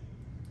money.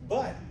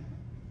 But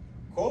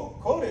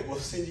Quoted will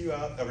send you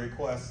out a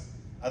request,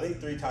 I think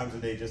 3 times a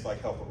day, just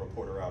like Help a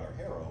Reporter Out or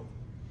HARO.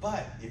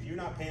 But if you're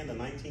not paying the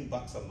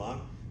 $19 a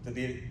month to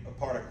be a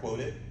part of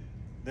Quoted,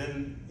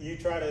 then you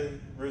try to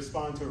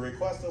respond to a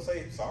request, they'll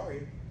say,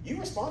 sorry, you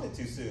responded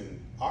too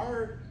soon.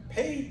 Our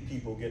paid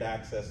people get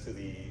access to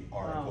the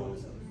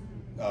articles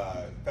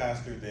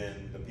faster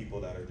than the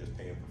people that are just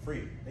paying for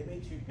free. They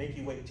make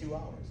you wait 2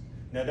 hours.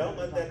 Now don't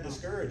let that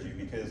discourage you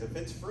because if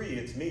it's free,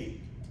 it's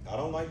me. I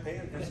don't like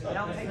paying for stuff.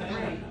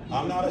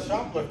 I'm not a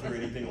shoplifter or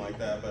anything like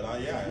that, but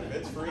yeah, if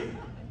it's free,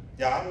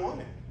 yeah, I want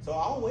it. So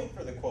I'll wait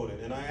for the Quoted.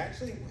 And I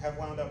actually have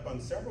wound up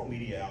on several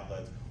media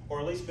outlets, or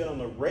at least been on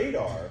the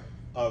radar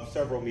of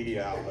several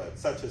media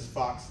outlets, such as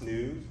Fox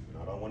News.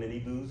 And I don't want any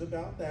booze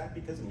about that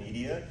because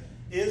media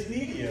is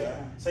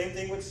media. Same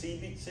thing with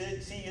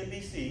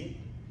CNBC,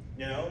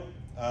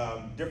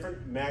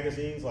 different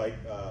magazines like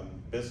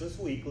Business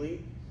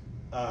Weekly.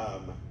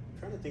 I'm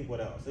trying to think what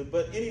else.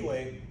 But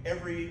anyway,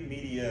 every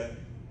media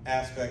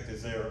aspect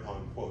is there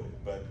on Quoted.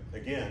 But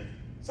again,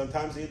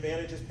 sometimes the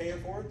advantage is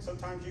paying for it.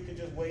 Sometimes you can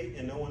just wait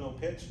and no one will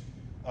pitch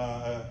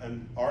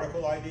an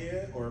article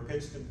idea or a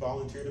pitch to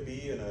volunteer to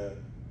be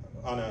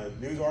on a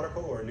news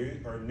article or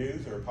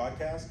news or a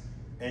podcast,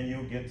 and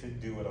you'll get to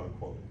do it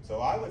unquoted. So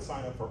I would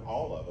sign up for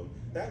all of them.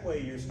 That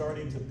way you're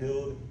starting to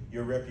build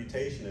your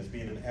reputation as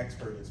being an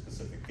expert in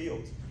specific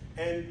fields.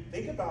 And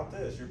think about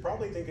this, you're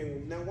probably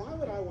thinking, now why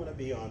would I want to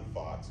be on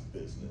Fox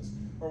Business?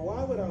 Or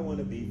why would I want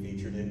to be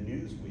featured in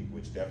Newsweek,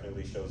 which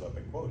definitely shows up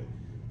and quoted?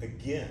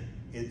 Again,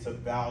 it's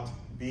about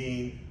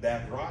being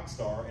that rock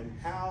star, and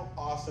how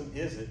awesome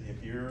is it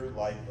if you're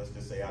like, let's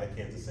just say out of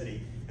Kansas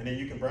City, and then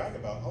you can brag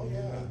about, oh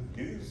yeah,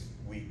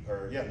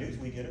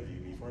 Newsweek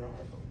interviewed me for an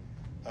article.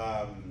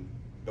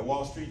 The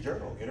Wall Street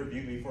Journal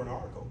interviewed me for an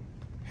article.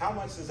 How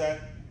much does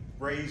that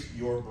raise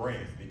your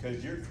brand?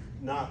 Because you're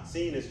not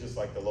seen as just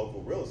like the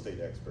local real estate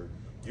expert.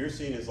 You're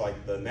seen as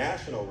like the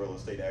national real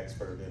estate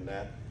expert, in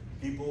that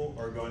people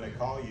are going to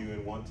call you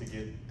and want to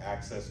get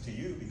access to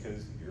you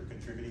because you're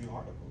contributing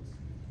articles.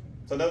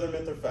 So another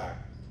myth or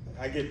fact.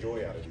 I get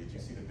joy out of you. Did you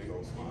see the big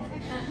old smile?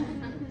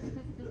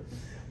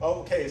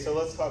 Okay, so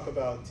let's talk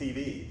about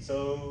TV.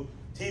 So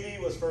TV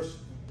was first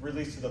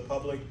released to the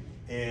public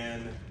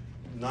in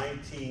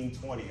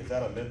 1920. Is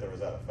that a myth or is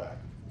that a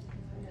fact?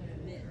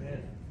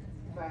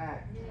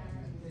 Fact.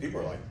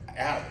 People are like,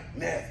 Adam,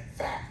 myth,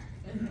 fact.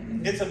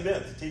 It's a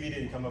myth. TV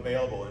didn't come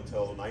available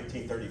until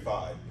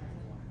 1935,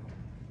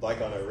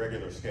 like on a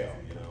regular scale,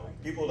 you know.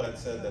 People that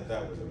said that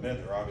that was a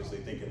myth are obviously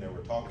thinking there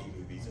were talking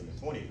movies in the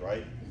 20s,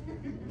 right?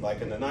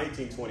 Like in the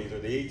 1920s or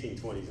the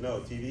 1820s.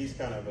 No, TV's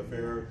kind of a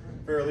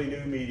fairly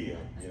new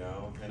medium, you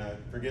know, and I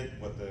forget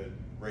what the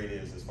rate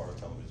is as far as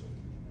television.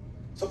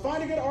 So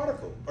find a good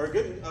article or a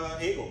good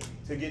angle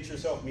to get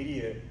yourself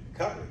media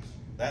coverage.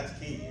 That's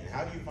key. And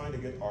how do you find a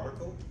good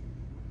article?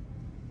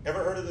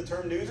 Ever heard of the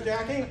term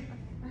newsjacking?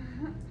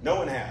 No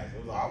one has.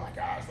 It was, oh my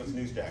gosh, what's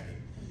newsjacking?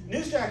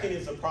 Newsjacking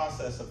is the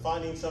process of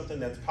finding something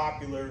that's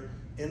popular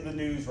in the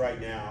news right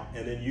now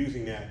and then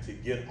using that to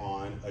get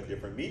on a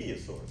different media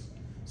source.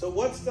 So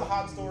what's the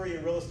hot story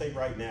in real estate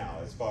right now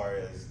as far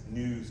as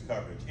news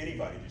coverage?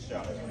 Anybody just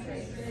shout it out.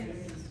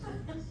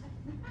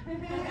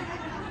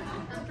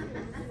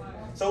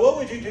 So what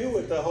would you do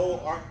with the whole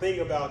thing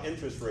about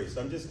interest rates?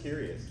 I'm just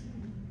curious.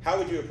 How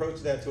would you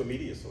approach that to a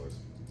media source?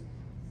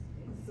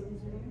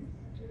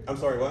 I'm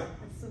sorry, what?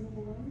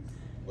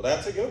 Well,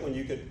 that's a good one.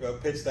 You could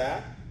pitch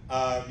that.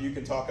 You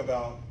can talk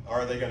about,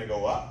 are they going to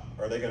go up?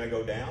 Are they going to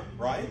go down?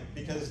 Right?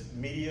 Because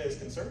media is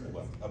concerned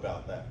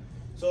about that.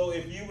 So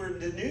if you were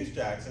the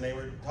newsjacks and they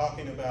were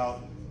talking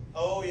about,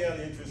 oh yeah,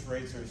 the interest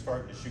rates are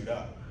starting to shoot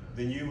up,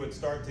 then you would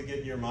start to get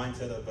in your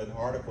mindset of an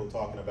article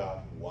talking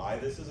about why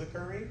this is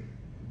occurring,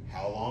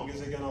 how long is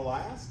it going to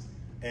last,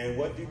 and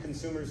what do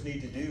consumers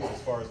need to do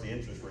as far as the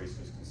interest rates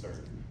is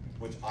concerned.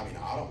 Which, I mean,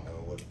 I don't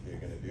know what they're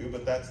going to do,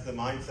 but that's the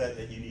mindset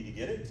that you need to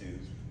get into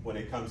when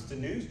it comes to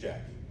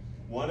newsjacking.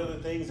 One of the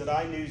things that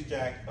I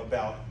newsjack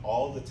about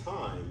all the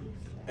time,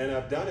 and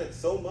I've done it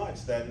so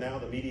much that now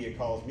the media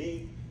calls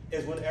me,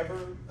 is whenever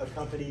a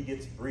company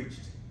gets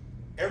breached.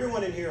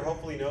 Everyone in here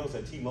hopefully knows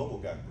that T-Mobile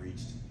got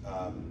breached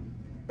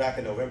back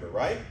in November,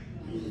 right?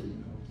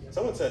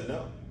 Someone said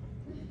no.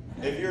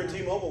 If you're a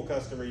T-Mobile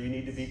customer, you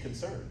need to be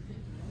concerned.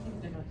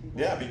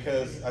 Yeah,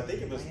 because I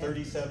think it was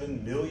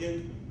 37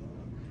 million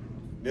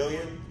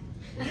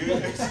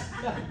users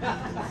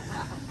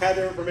had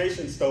their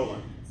information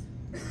stolen.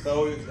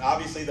 So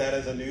obviously that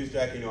is a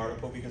newsjacking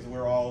article because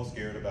we're all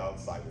scared about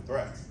cyber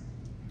threats.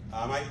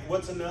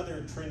 What's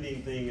another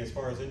trending thing as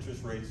far as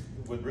interest rates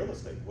with real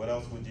estate? What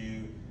else would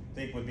you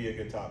think would be a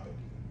good topic?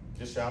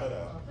 Just shout it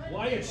out.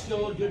 Why it's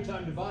still a good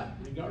time to buy,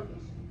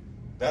 regardless.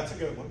 That's a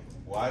good one.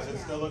 Why is it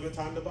still a good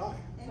time to buy?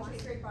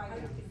 Interest rate buy,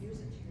 you can use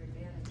it to your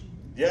advantage.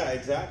 Yeah,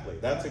 exactly.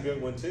 That's a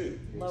good one too.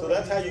 So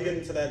that's how you get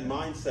into that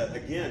mindset.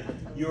 Again,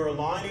 you're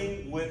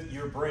aligning with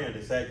your brand.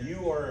 It's that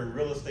you are a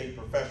real estate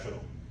professional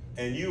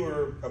and you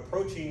are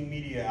approaching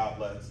media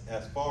outlets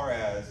as far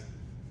as,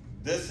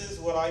 this is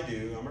what I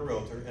do, I'm a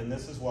realtor, and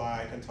this is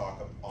why I can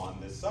talk on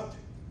this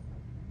subject.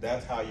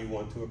 That's how you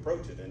want to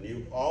approach it. And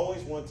you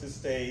always want to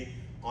stay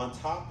on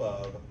top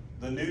of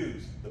the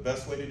news. The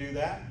best way to do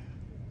that,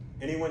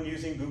 anyone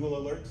using Google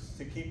Alerts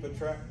to keep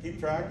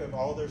track of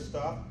all their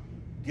stuff,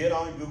 get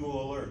on Google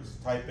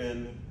Alerts. Type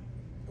in,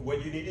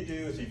 what you need to do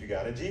is, if you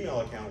got a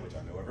Gmail account, which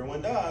I know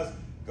everyone does,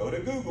 go to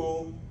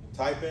Google,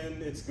 type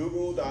in, it's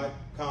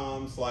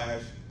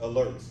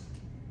google.com/alerts.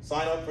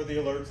 Sign up for the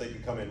alerts. They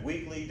can come in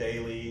weekly,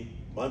 daily,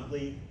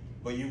 monthly,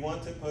 but you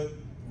want to put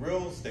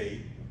real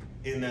estate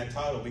in that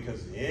title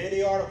because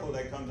any article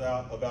that comes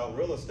out about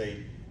real estate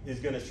is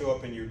going to show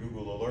up in your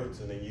Google Alerts,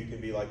 and then you can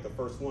be like the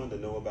first one to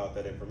know about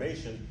that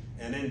information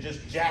and then just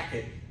jack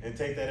it and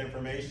take that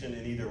information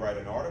and either write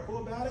an article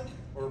about it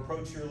or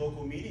approach your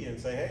local media and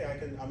say, hey,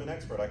 I'm an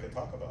expert, I can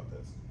talk about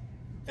this.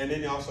 And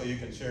then also you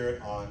can share it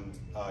on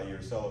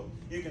your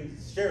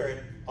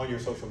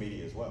social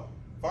media as well.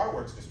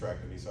 Fireworks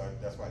distracted me, so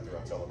that's why I threw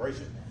out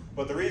celebration.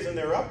 But the reason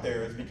they're up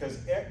there is because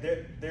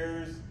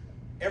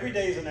every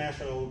day is a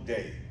national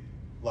day.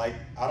 Like,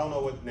 I don't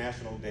know what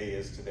national day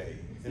is today.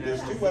 And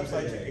there's two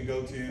websites you can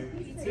go to.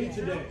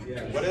 Pizza Day.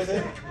 Yeah. What is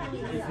it?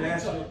 It's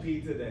National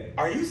Pizza Day.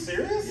 Are you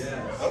serious?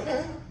 Yes.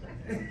 Okay.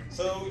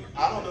 So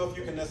I don't know if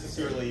you can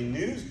necessarily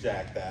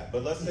newsjack that,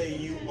 but let's say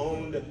you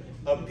owned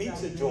a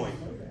pizza joint.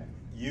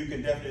 You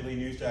can definitely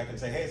newsjack and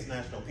say, hey, it's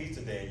National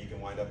Pizza Day, and you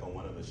can wind up on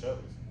one of the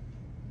shows.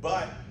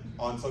 But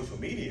on social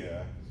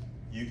media,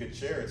 you could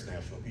share it's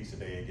National Pizza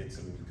Day and get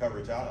some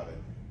coverage out of it.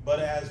 But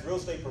as real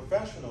estate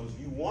professionals,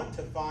 you want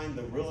to find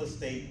the real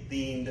estate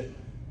themed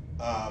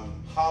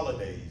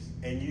holidays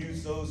and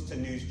use those to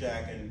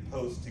newsjack and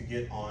post to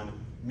get on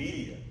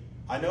media.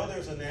 I know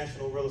there's a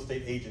National Real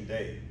Estate Agent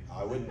Day.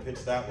 I wouldn't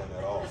pitch that one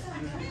at all.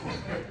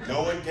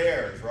 No one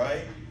cares,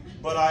 right?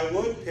 But I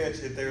would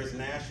pitch if there's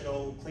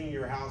National Clean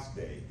Your House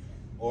Day.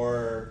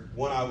 Or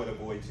one I would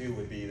avoid too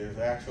would be there's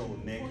actual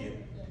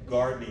naked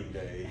gardening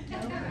day.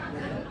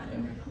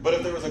 But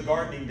if there was a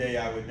gardening day,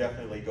 I would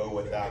definitely go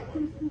with that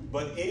one.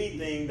 But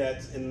anything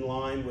that's in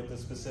line with the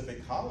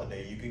specific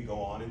holiday, you can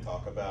go on and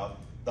talk about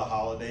the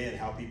holiday and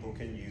how people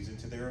can use it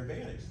to their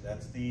advantage.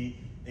 That's the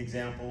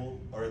example,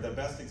 or the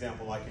best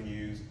example I can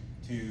use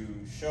to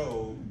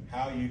show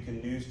how you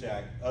can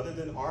newsjack. Other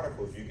than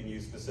articles, you can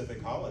use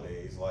specific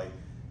holidays like,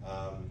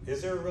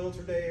 is there a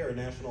Realtor Day or a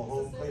National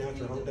Home Clean Out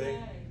Your Home Day?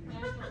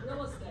 National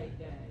Real Estate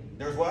Day.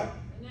 There's what?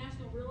 A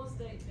National Real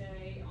Estate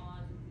Day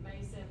on May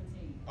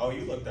 17th. Oh,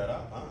 you looked that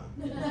up,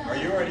 huh? Or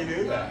you already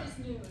knew that? I just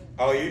knew it.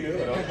 Oh, you knew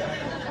it, okay.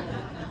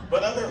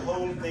 But other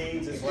home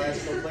things is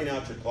National Clean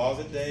Out Your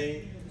Closet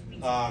Day.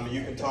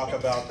 You can talk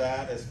about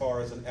that as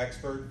far as an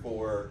expert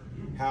for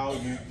how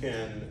you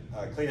can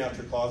clean out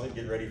your closet,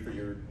 get ready for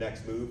your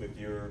next move. If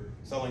you're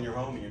selling your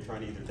home and you're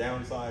trying to either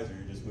downsize or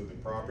you're just moving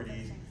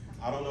properties.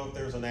 I don't know if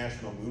there's a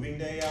National Moving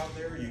Day out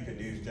there. You can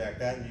newsjack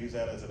that and use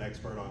that as an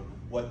expert on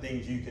what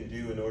things you can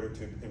do in order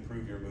to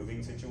improve your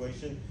moving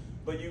situation.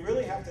 But you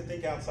really have to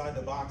think outside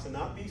the box and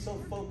not be so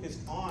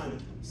focused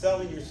on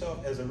selling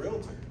yourself as a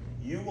realtor.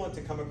 You want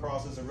to come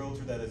across as a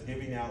realtor that is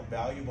giving out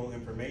valuable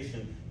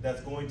information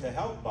that's going to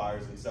help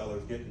buyers and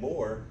sellers get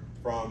more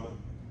from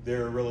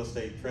their real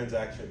estate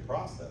transaction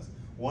process.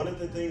 One of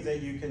the things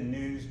that you can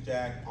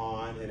newsjack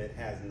on, and it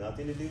has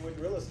nothing to do with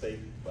real estate,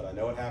 but I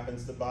know it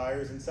happens to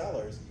buyers and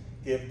sellers,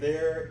 if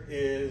there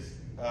is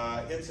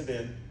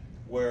incident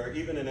where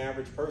even an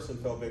average person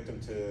fell victim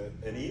to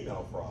an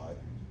email fraud,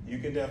 you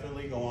can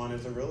definitely go on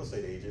as a real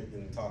estate agent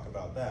and talk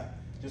about that.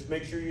 Just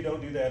make sure you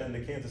don't do that in the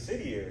Kansas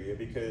City area,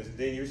 because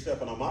then you're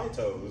stepping on my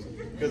toes,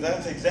 because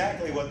that's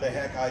exactly what the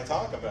heck I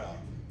talk about.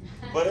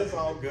 But it's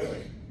all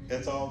good.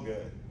 It's all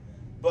good.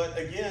 But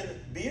again,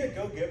 be a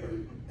go-giver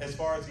as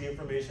far as the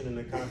information and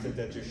the content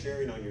that you're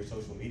sharing on your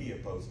social media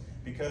posts,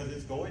 because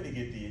it's going to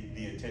get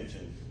the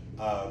attention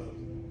of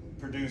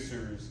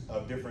producers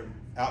of different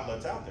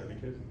outlets out there,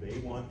 because they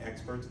want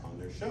experts on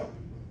their show.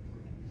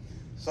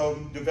 So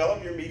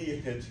develop your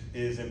media pitch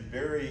is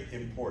very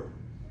important,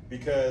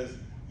 because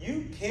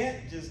you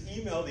can't just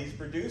email these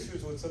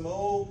producers with some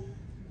old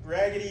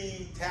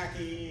raggedy,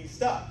 tacky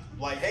stuff.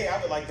 Like, hey, I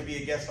would like to be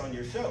a guest on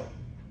your show.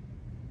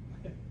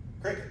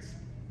 Crickets.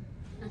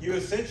 You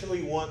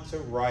essentially want to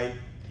write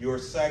your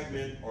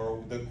segment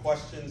or the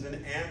questions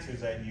and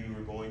answers that you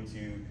are going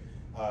to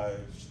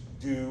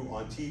do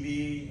on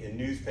TV, in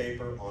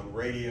newspaper, on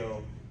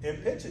radio,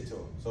 and pitch it to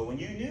them. So when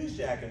you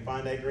newsjack and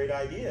find that great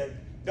idea,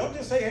 don't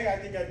just say, hey, I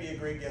think I'd be a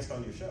great guest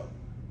on your show.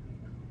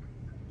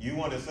 You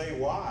want to say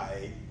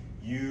why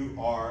you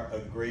are a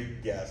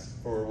great guest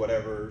for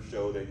whatever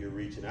show that you're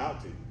reaching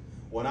out to.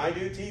 When I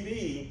do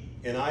TV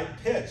and I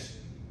pitch,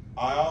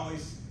 I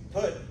always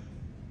put,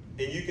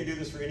 and you can do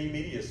this for any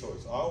media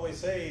source, I always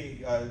say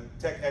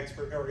tech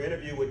expert or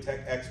interview with tech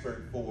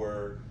expert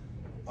for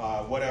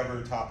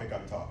whatever topic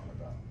I'm talking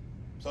about.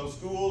 So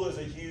school is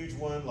a huge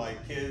one,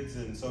 like kids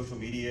and social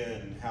media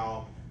and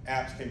how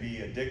apps can be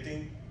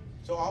addicting.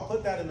 So I'll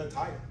put that in the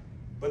title,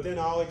 but then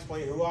I'll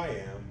explain who I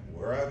am,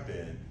 where I've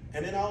been,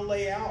 and then I'll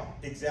lay out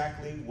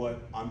exactly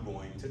what I'm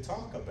going to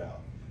talk about.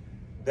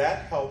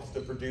 That helps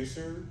the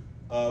producer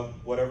of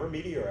whatever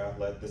media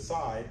outlet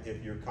decide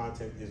if your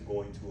content is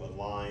going to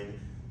align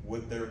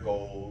with their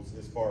goals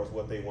as far as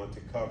what they want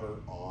to cover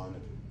on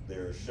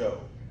their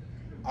show.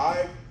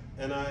 I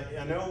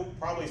know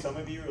probably some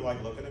of you are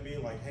like looking at me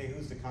like, hey,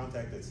 who's the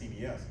contact at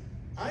CBS?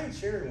 I ain't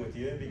sharing with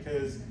you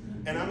because,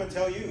 and I'm gonna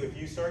tell you, if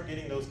you start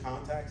getting those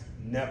contacts,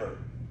 never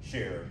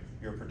share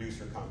your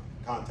producer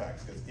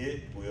contacts, because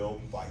it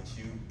will bite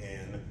you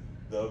in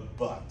the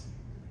butt.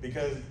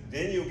 Because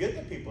then you'll get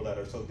the people that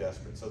are so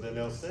desperate. So then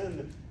they'll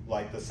send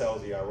like the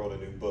salesy, I wrote a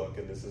new book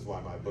and this is why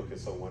my book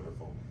is so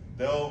wonderful.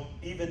 They'll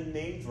even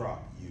name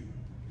drop you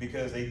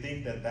because they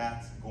think that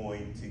that's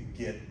going to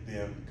get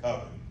them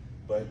covered.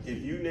 But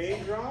if you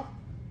name drop,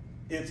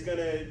 it's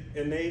gonna,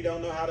 and they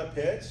don't know how to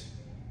pitch,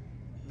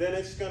 then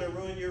it's gonna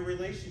ruin your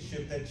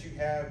relationship that you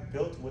have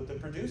built with the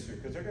producer,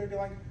 because they're gonna be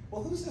like,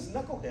 well, who's this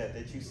knucklehead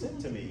that you sent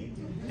to me,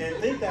 and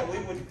think that we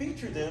would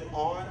feature them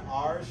on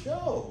our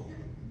show.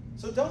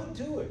 So don't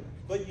do it.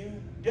 But you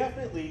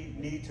definitely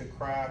need to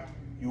craft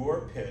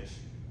your pitch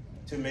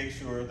to make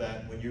sure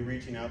that when you're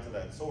reaching out to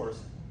that source,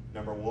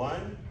 number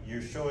one,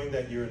 you're showing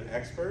that you're an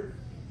expert.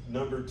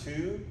 Number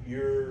two,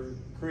 you're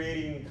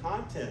creating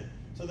content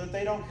so that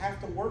they don't have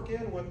to work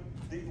in with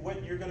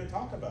what you're going to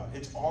talk about.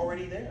 It's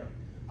already there.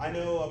 I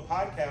know a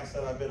podcast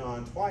that I've been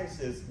on twice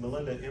is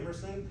Melinda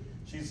Emerson.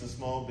 She's a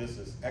small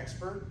business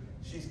expert.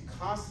 She's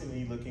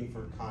constantly looking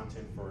for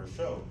content for a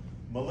show.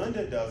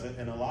 Melinda does it,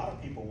 and a lot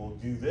of people will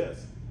do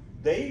this.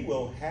 They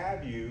will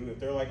have you, if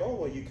they're like, oh,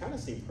 well, you kind of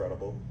seem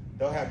credible,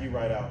 they'll have you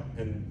write out,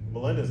 and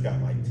Melinda's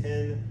got like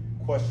 10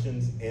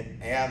 questions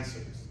and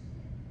answers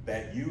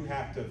that you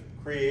have to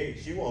create.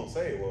 She won't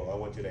say, well, I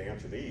want you to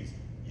answer these.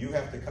 You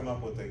have to come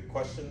up with the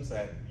questions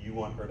that you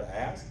want her to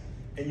ask,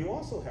 and you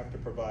also have to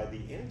provide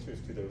the answers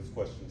to those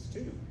questions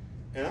too.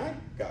 And I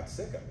got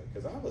sick of it,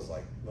 because I was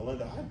like,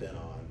 Melinda, I've been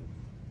on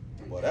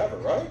whatever,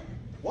 right?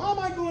 Why am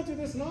I going through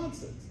this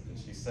nonsense? And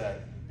she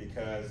said,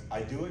 because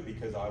I do it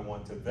because I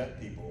want to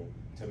vet people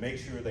to make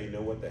sure they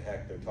know what the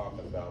heck they're talking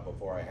about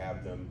before I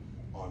have them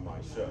on my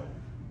show.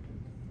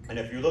 And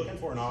if you're looking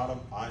for an I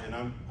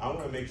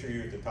want to make sure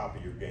you're at the top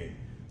of your game.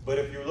 But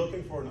if you're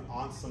looking for an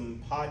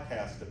awesome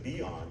podcast to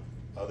be on,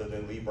 other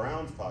than Lee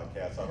Brown's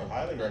podcast, I would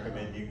highly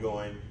recommend you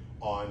going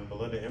on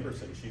Melinda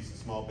Emerson. She's a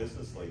small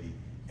business lady.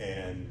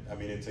 And I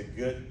mean, it's a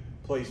good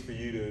place for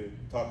you to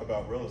talk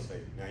about real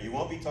estate. Now, you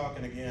won't be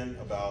talking again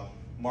about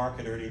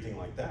market or anything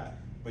like that,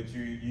 but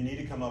you need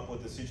to come up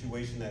with a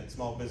situation that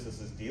small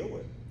businesses deal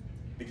with.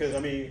 Because, I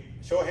mean,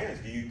 show of hands,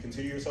 do you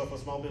consider yourself a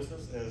small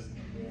business as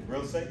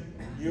real estate?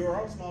 You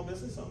are all small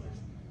business owners.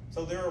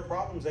 So there are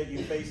problems that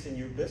you face in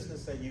your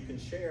business that you can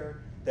share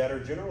that are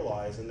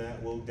generalized and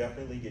that will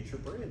definitely get your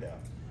brand out.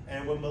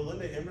 And with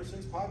Melinda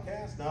Emerson's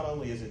podcast, not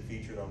only is it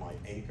featured on like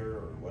Anchor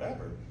or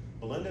whatever,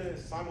 Melinda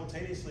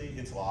simultaneously,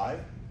 it's live.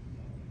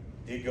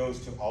 It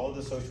goes to all of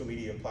the social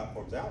media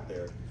platforms out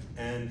there.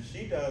 And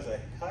she does a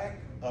heck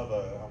of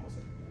a, I almost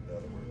said the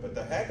other word, but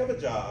the heck of a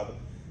job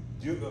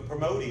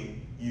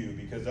promoting you,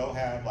 because they'll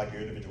have like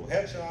your individual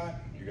headshot,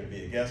 you're going to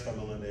be a guest on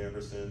Melinda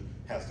Emerson,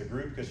 has the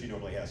group, because she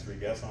normally has 3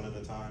 guests on at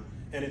the time,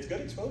 and it's good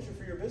exposure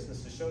for your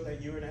business to show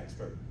that you're an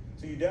expert.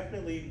 So you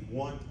definitely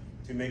want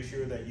to make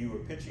sure that you are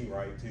pitching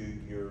right to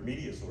your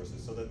media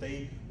sources so that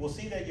they will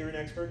see that you're an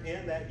expert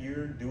and that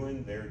you're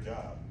doing their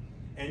job.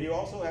 And you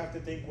also have to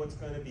think what's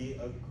going to be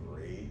a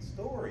great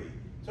story,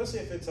 especially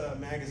if it's a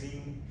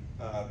magazine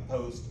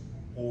post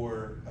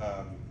or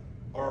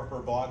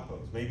for blog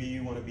posts. Maybe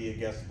you want to be a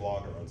guest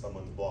blogger on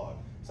someone's blog.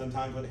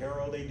 Sometimes with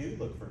Haro, they do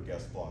look for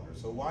guest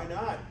bloggers. So why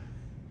not,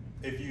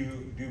 if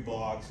you do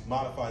blogs,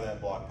 modify that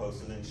blog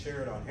post and then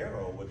share it on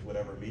Haro with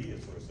whatever media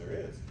source there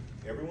is.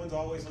 Everyone's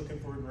always looking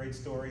for a great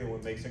story, and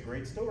what makes a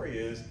great story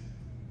is,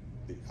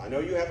 I know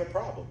you have a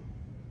problem,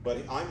 but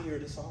I'm here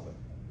to solve it.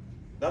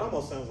 That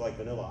almost sounds like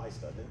Vanilla Ice,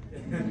 doesn't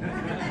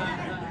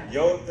it?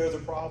 Yo, if there's a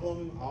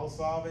problem, I'll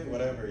solve it,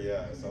 whatever,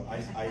 yeah, so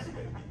ice,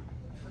 baby.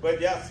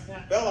 But yes,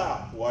 spell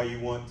out why you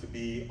want to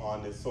be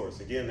on this source.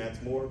 Again,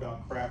 that's more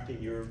about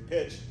crafting your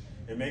pitch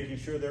and making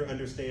sure they're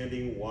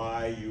understanding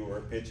why you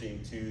are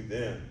pitching to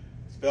them.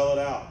 Spell it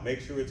out,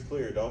 make sure it's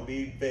clear, don't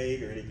be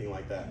vague or anything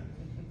like that.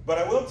 But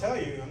I will tell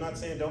you, I'm not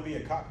saying don't be a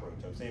cockroach.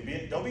 I'm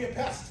saying don't be a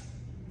pest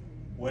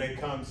when it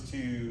comes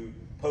to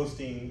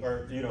posting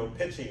or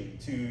pitching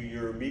to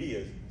your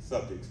media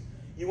subjects.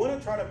 You want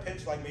to try to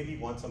pitch like maybe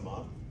once a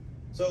month.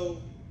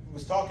 So I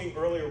was talking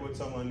earlier with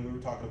someone, we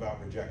were talking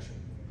about rejection.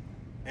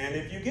 And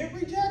if you get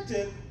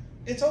rejected,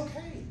 it's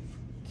okay.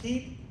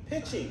 Keep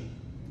pitching.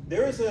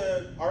 There is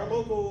our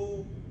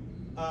local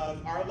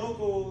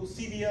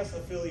CBS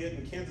affiliate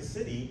in Kansas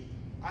City.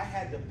 I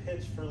had to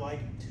pitch for like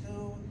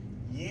 2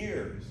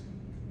 years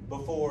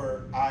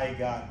before I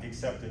got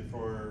accepted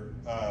for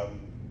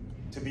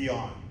to be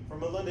on. For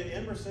Melinda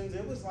Emerson's,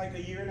 it was like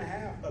 1.5 years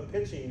of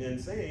pitching and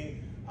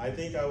saying, I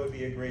think I would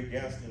be a great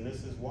guest, and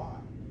this is why.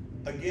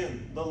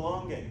 Again, the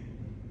long game.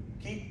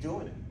 Keep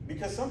doing it.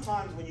 Because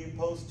sometimes when you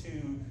post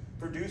to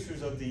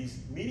producers of these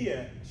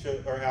media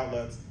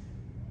outlets,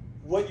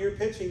 what you're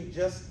pitching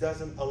just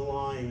doesn't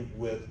align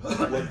with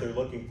what they're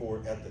looking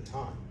for at the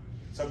time.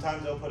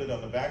 Sometimes they'll put it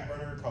on the back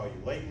burner, call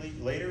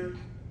you later,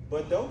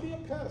 but don't be a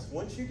pest.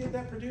 Once you get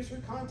that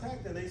producer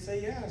contact and they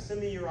say, yeah,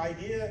 send me your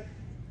idea,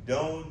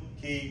 don't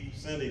keep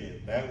sending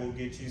it. That will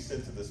get you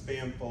sent to the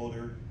spam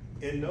folder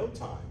in no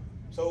time.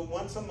 So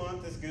once a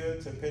month is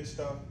good to pitch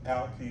stuff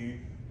out to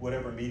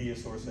whatever media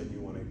source that you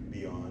want to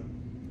be on.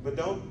 But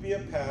don't be a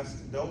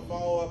pest. Don't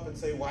follow up and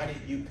say, why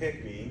didn't you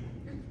pick me?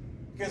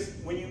 Because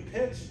when you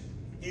pitch,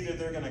 either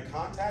they're going to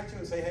contact you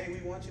and say, hey, we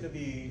want you to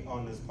be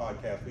on this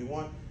podcast. We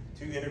want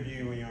to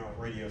interview you on our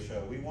radio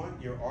show. We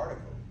want your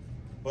article.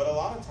 But a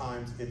lot of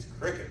times it's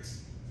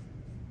crickets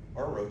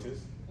or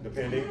roaches,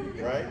 depending,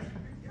 right?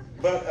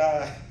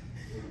 But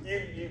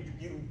you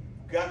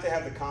got to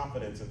have the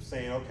confidence of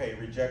saying, okay,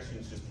 rejection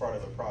is just part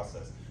of the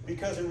process.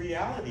 Because in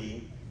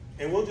reality,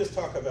 and we'll just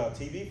talk about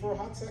TV for a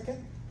hot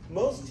second,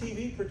 most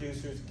TV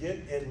producers get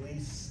at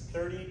least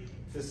 30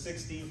 to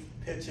 60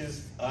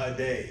 pitches a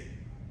day.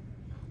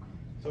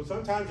 So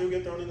sometimes you'll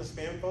get thrown in the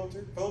spam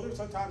folder,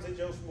 sometimes it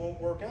just won't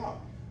work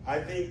out.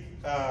 I think,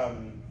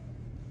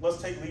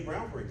 let's take Lee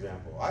Brown, for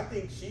example. I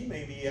think she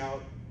may be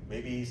out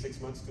maybe 6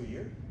 months to a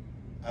year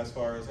as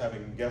far as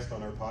having guests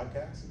on her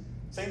podcast.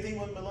 Same thing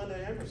with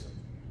Melinda Emerson.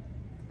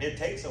 It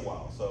takes a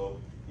while. So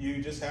You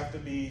just have to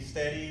be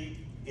steady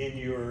in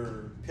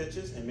your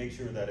pitches and make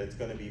sure that it's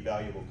going to be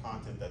valuable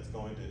content that's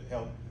going to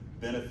help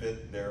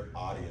benefit their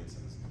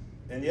audiences.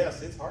 And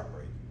yes, it's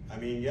heartbreaking. I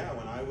mean, yeah,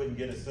 when I wouldn't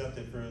get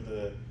accepted for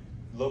the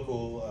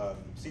local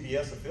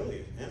CBS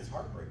affiliate, and it's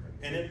heartbreaking.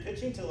 And then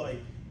pitching to like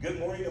Good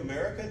Morning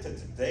America, to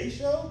Today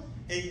Show,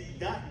 and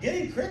not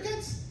getting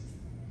crickets,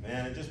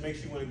 man, it just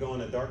makes you want to go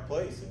in a dark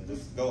place and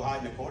just go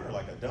hide in a corner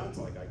like a dunce.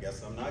 Like, I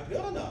guess I'm not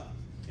good enough.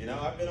 You know,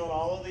 I've been on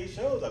all of these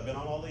shows. I've been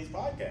on all these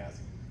podcasts.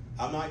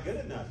 I'm not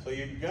good enough. So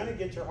you're going to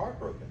get your heart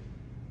broken.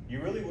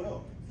 You really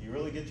will. You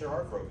really get your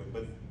heart broken.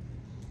 But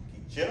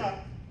chin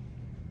up,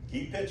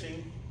 keep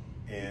pitching,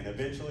 and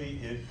eventually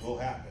it will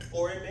happen.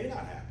 Or it may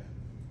not happen.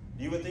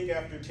 You would think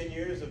after 10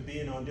 years of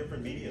being on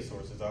different media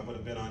sources, I would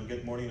have been on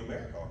Good Morning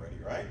America already,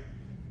 right?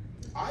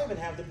 I even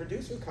have the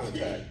producer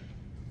contact.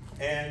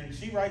 And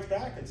she writes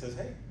back and says,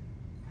 hey,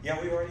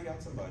 yeah, we already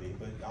got somebody,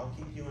 but I'll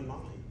keep you in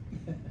mind.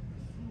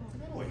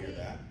 I don't want to hear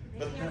that.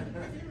 But, Maybe after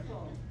the Super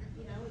Bowl,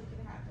 you know, it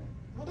could happen.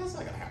 well, that's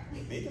not going to happen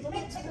with me because I'm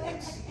not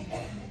sports.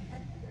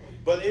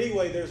 But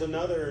anyway, there's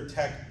another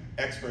tech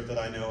expert that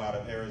I know out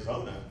of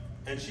Arizona,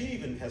 and she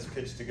even has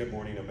pitched to Good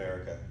Morning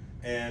America,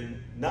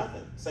 and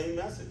nothing, same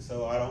message,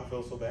 so I don't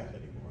feel so bad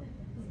anymore.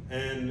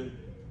 And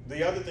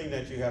the other thing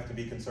that you have to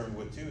be concerned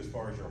with too, as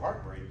far as your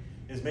heartbreak,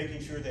 is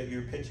making sure that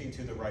you're pitching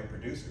to the right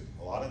producer.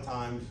 A lot of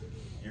times,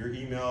 your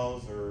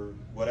emails or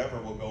whatever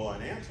will go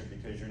unanswered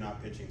because you're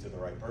not pitching to the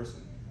right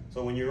person.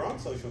 So when you're on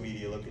social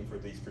media looking for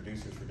these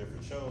producers for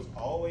different shows,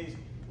 always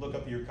look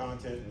up your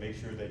content and make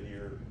sure that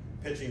you're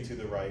pitching to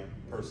the right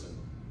person.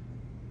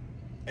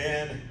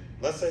 And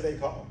let's say they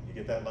call, you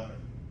get that letter.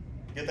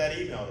 Get that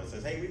email that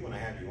says, hey, we want to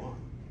have you on.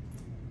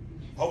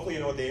 Hopefully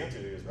you know what the answer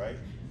is, right?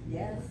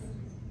 Yes.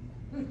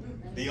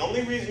 The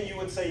only reason you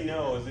would say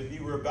no is if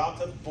you were about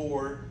to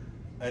board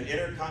an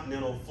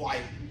intercontinental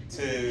flight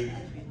to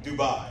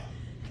Dubai.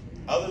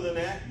 Other than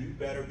that, you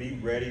better be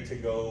ready to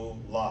go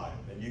live.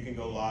 And you can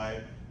go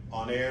live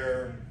on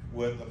air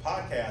with a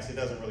podcast. It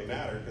doesn't really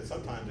matter, because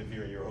sometimes if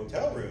you're in your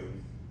hotel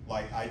room,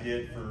 like I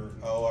did for,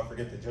 I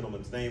forget the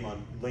gentleman's name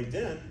on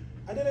LinkedIn,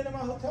 I did it in my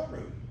hotel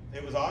room.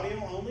 It was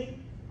audio only.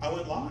 I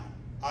went live.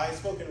 I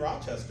spoke in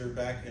Rochester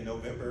back in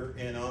November,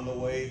 and on the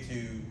way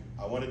to,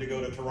 I wanted to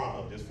go to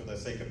Toronto just for the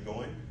sake of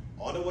going.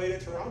 On the way to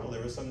Toronto,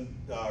 there was some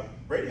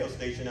radio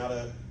station out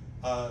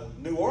of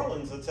New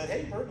Orleans that said,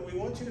 hey, Burton, we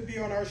want you to be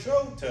on our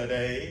show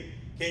today.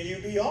 Can you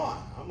be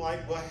on? I'm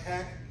like, well,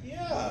 heck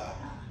yeah.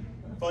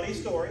 Funny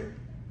story.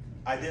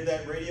 I did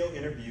that radio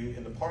interview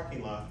in the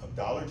parking lot of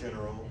Dollar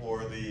General,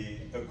 or the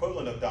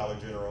equivalent of Dollar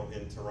General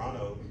in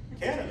Toronto,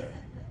 Canada.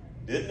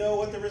 Didn't know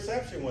what the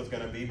reception was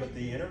going to be, but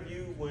the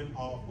interview went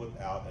off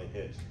without a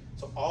hitch.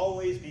 So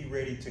always be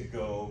ready to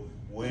go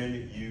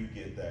when you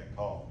get that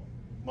call.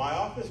 My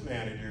office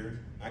manager,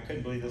 I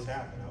couldn't believe this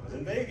happened. I was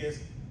in Vegas.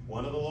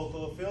 One of the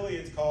local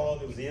affiliates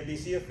called, it was the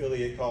NBC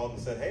affiliate, called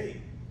and said,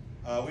 hey,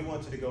 we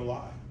want you to go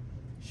live.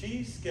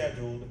 She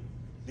scheduled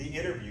the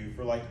interview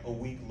for like a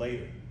week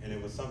later, and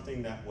it was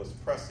something that was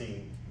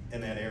pressing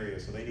in that area,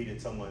 so they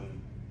needed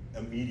someone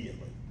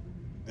immediately.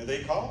 Did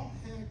they call?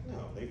 Heck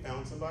no, they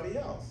found somebody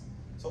else.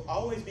 So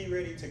always be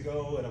ready to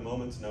go at a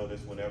moment's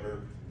notice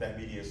whenever that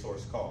media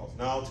source calls.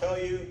 Now I'll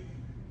tell you,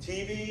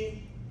 TV,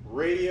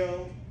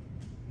 radio,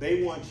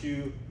 they want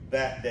you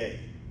that day,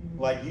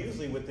 like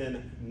usually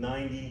within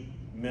 90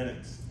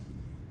 minutes.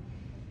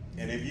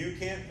 And if you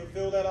can't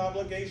fulfill that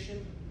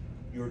obligation,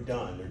 you're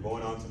done. They're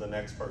going on to the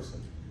next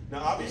person. Now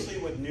obviously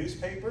with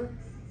newspaper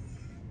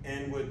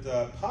and with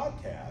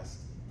podcast,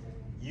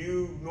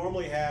 you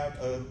normally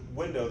have a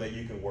window that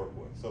you can work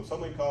with. So if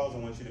someone calls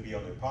and wants you to be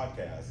on their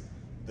podcast,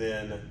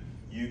 then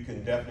you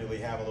can definitely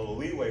have a little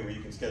leeway where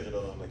you can schedule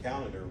it on the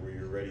calendar where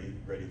you're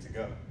ready to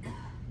go.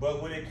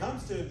 But when it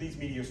comes to these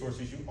media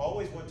sources, you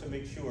always want to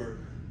make sure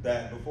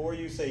that before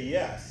you say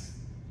yes,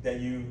 that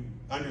you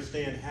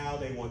understand how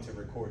they want to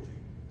record you.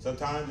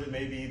 Sometimes it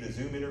may be the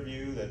Zoom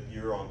interview that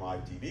you're on live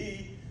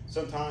TV.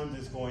 Sometimes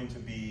it's going to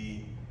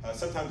be,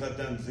 sometimes I've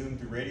done Zoom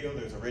through radio.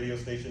 There's a radio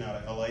station out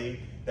of LA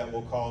that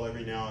will call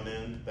every now and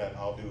then that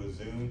I'll do a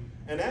Zoom.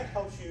 And that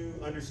helps you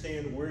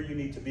understand where you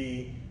need to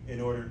be in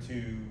order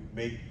to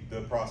make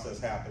the process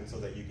happen so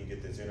that you can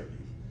get this interview.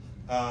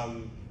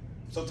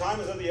 So time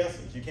is of the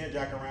essence. You can't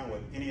jack around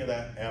with any of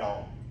that at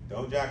all.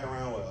 Don't jack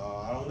around with,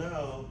 oh, I don't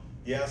know.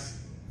 Yes,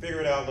 figure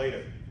it out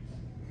later.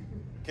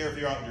 Care if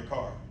you're out in your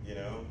car, you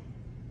know.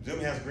 Zoom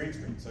has green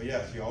screen, so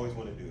yes, you always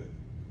want to do it.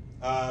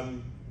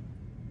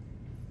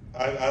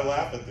 I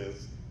laugh at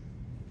this.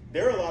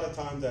 There are a lot of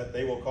times that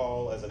they will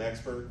call as an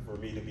expert for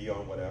me to be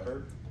on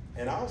whatever,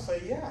 and I'll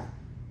say, yeah,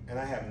 and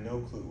I have no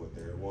clue what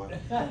they're wanting.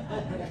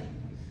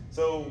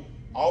 So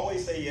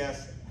always say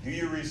yes, do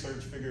your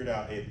research, figure it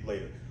out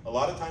later. A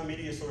lot of time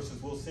media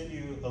sources will send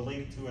you a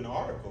link to an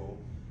article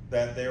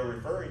that they're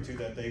referring to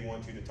that they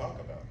want you to talk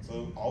about.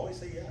 So always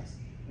say yes.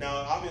 Now,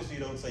 obviously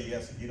you don't say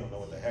yes if you don't know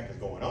what the heck is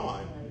going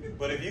on,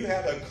 but if you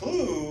have a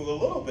clue a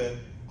little bit,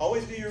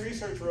 always do your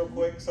research real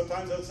quick.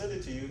 Sometimes they'll send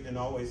it to you, and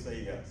always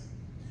say yes.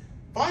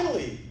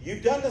 Finally,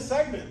 you've done the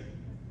segment.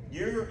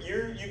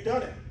 You've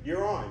done it.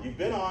 you're on. You've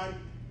been on.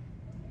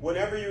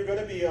 Whenever you're going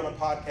to be on a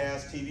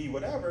podcast, TV,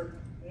 whatever,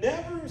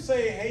 never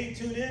say, hey,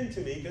 tune in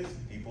to me, because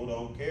people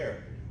don't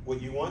care.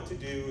 What you want to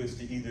do is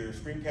to either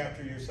screen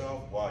capture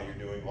yourself while you're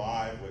doing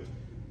live, which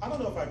I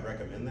don't know if I'd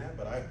recommend that,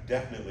 but I've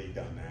definitely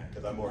done that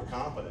because I'm more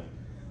confident.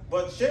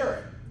 But share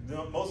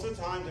it. Most of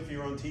the times, if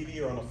you're on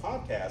TV or on a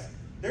podcast,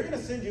 they're going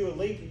to send you a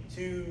link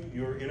to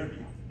your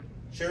interview.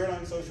 Share it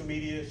on social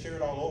media, share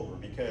it all over,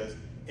 because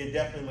it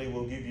definitely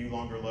will give you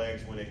longer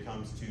legs when it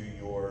comes to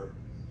your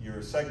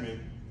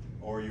segment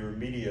or your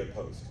media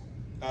post.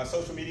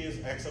 Social media is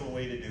an excellent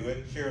way to do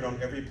it. Share it on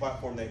every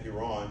platform that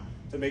you're on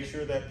to make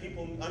sure that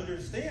people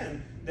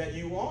understand that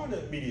you are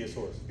a media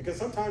source. Because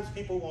sometimes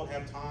people won't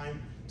have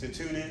time to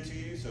tune into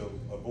you, so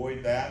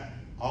avoid that.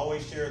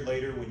 Always share it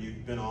later when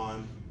you've been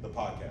on the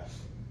podcast.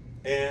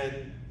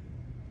 And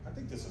I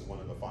think this is one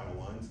of the final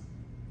ones.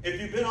 If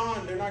you've been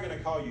on, they're not going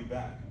to call you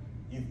back.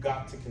 You've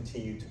got to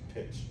continue to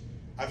pitch.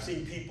 I've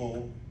seen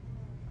people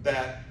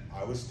that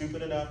I was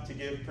stupid enough to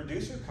give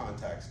producer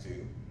contacts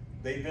to.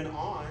 They've been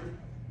on,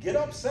 get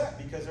upset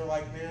because they're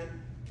like, man,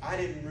 I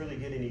didn't really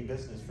get any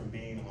business from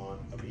being on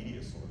a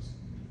media source.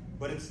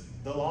 But it's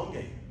the long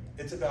game.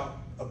 It's about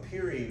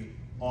appearing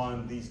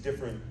on these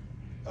different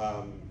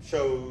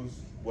shows,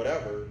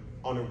 whatever,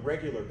 on a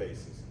regular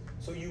basis.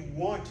 So you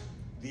want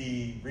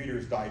the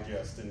Reader's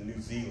Digest and New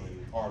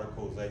Zealand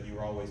articles that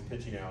you're always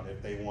pitching out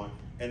if they want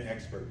an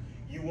expert.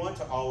 You want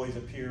to always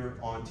appear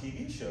on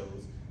TV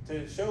shows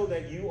to show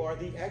that you are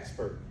the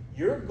expert.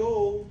 Your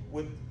goal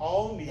with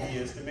all media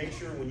is to make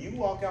sure when you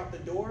walk out the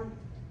door,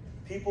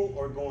 people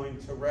are going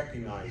to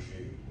recognize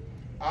you.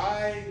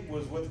 I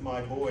was with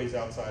my boys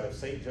outside of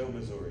St. Joe,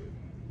 Missouri,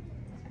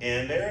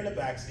 and they're in the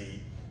back seat.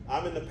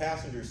 I'm in the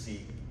passenger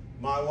seat.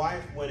 My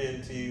wife went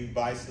in to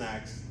buy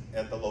snacks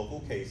at the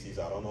local Casey's.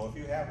 I don't know if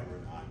you have them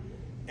or not.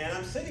 And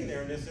I'm sitting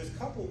there, and there's this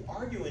couple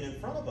arguing in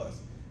front of us.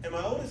 And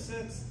my oldest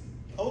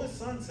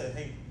son said,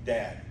 hey,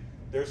 Dad,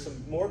 there's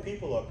some more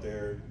people up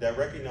there that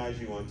recognize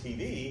you on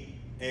TV.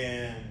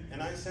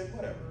 And I said,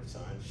 whatever,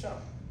 son, shut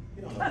up.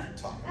 You don't know what you're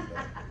talking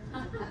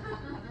about.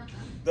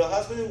 The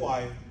husband and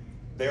wife,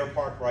 they're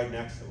parked right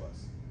next to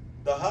us.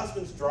 The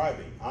husband's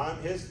driving.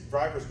 His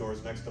driver's door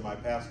is next to my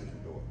passenger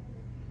door.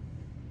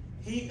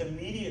 He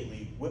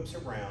immediately whips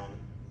around,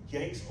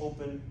 yanks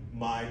open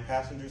my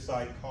passenger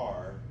side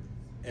car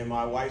and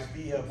my wife's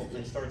vehicle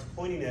and starts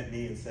pointing at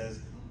me and says,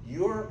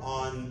 you're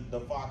on the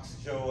Fox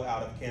show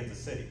out of Kansas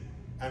City.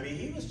 I mean,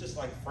 he was just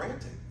like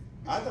frantic.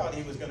 I thought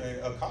he was going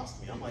to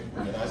accost me. I'm like,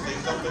 did I say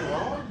something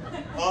wrong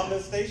on the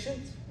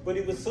station? But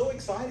he was so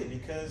excited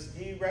because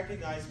he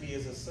recognized me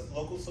as a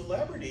local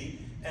celebrity,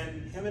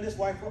 and him and his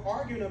wife were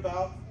arguing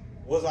about,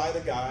 was I the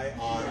guy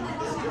on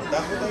this?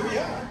 That's what they were,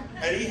 yeah.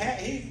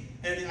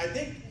 And I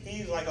think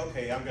he's like,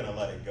 okay, I'm going to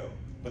let it go.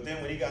 But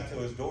then when he got to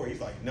his door,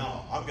 he's like,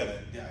 no,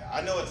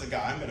 I know it's a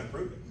guy, I'm going to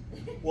prove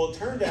it. Well, it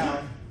turned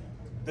out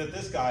that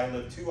this guy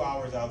lived 2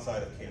 hours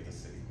outside of Kansas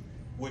City,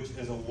 which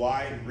is a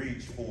wide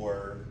reach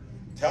for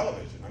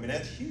television. I mean,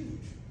 that's huge.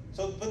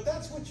 So, but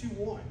that's what you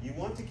want. You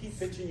want to keep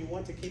pitching, you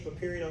want to keep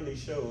appearing on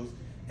these shows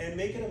and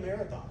make it a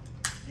marathon.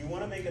 You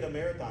want to make it a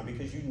marathon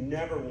because you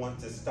never want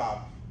to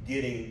stop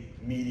getting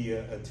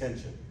media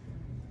attention.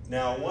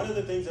 Now, one of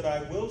the things that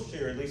I will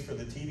share, at least for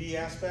the TV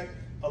aspect,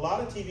 a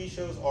lot of TV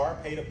shows are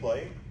pay to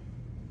play.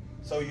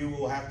 So you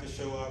will have to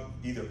show up,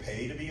 either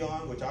pay to be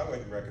on, which I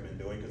wouldn't recommend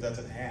doing because that's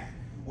an ad.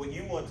 What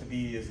you want to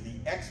be is the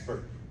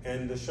expert.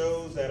 And the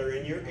shows that are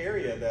in your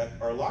area that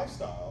are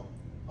lifestyle,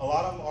 a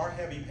lot of them are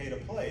heavy pay to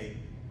play,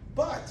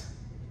 but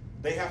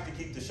they have to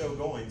keep the show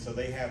going, so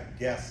they have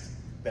guests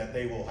that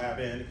they will have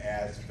in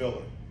as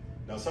filler.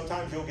 Now,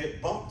 sometimes you'll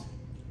get bumped,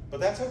 but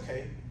that's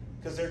okay,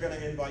 because they're going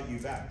to invite you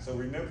back. So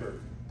remember,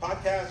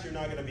 podcasts, you're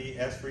not going to be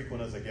as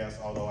frequent as a guest,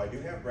 although I do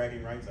have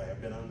bragging rights. I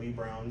have been on Lee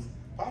Brown's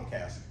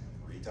podcast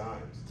 3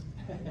 times.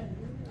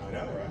 I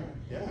know, right?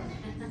 Yeah.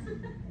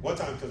 One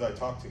time, because I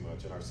talked too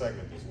much and our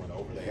segment just went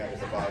over, they had to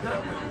divide it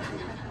up into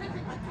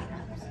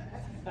 2.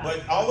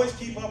 But always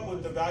keep up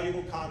with the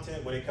valuable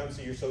content when it comes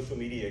to your social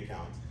media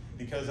accounts.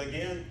 Because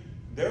again,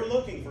 they're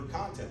looking for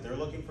content. They're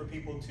looking for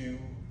people to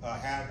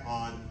have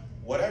on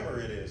whatever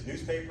it is,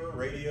 newspaper,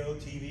 radio,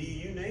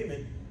 TV, you name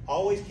it.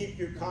 Always keep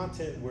your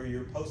content where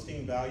you're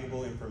posting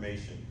valuable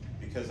information,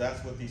 because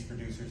that's what these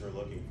producers are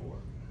looking for.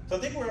 So I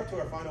think we're up to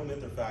our final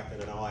myth or fact,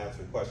 and then I'll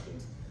answer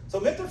questions. So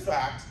myth or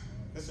fact,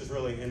 this is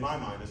really, in my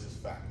mind, this is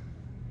fact.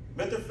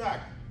 Myth or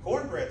fact,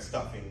 cornbread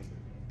stuffing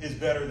is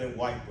better than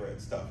white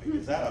bread stuffing.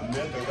 Is that a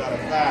myth or is that a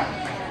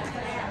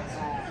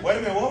fact? Wait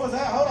a minute, what was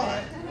that? Hold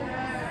on.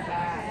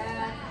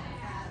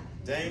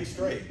 Dang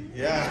straight.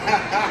 Yeah.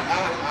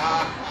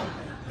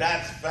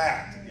 That's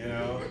fact, you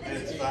know,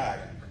 it's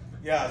fact.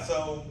 Yeah,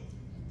 so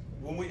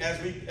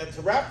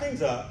to wrap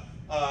things up,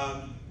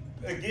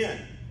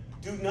 again,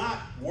 do not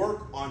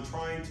work on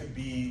trying to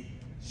be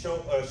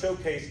a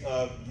showcase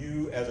of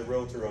you as a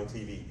realtor on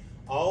TV.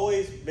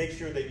 Always make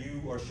sure that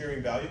you are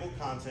sharing valuable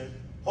content,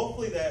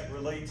 hopefully that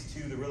relates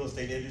to the real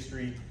estate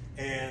industry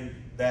and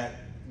that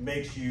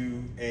makes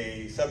you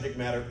a subject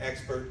matter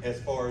expert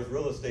as far as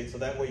real estate, so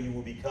that way you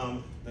will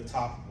become the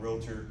top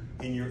realtor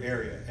in your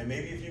area. And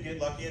maybe if you get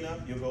lucky enough,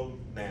 you'll go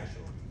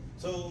national.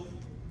 So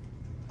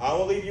I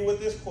will leave you with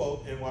this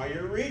quote, and while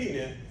you're reading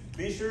it,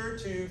 be sure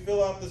to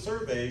fill out the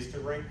surveys to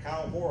rank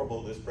how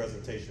horrible this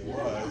presentation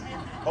was.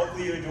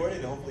 Hopefully you enjoyed it,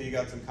 and hopefully you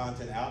got some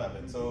content out of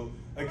it. So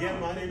again,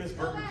 my name is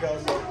Burton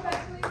Kelso.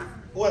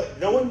 What,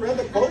 no one read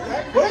the quote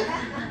that quick?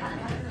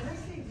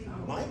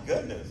 My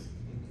goodness.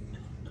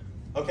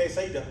 Okay,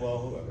 say that. Well,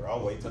 whoever.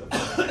 I'll wait till the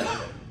first.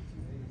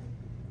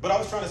 But I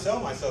was trying to sell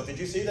myself. Did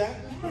you see that?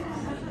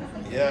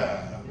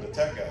 Yeah, I'm the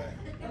tech guy.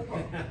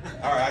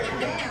 All right, I can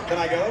go. Can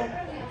I go?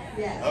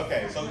 Yes.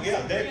 Okay, so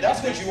yeah,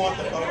 that's what you want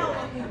the photo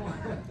of.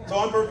 So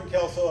I'm Burton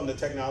Kelso. I'm the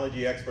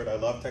technology expert. I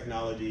love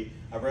technology.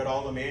 I've read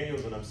all the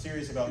manuals, and I'm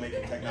serious about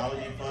making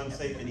technology fun,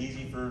 safe, and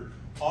easy for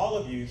all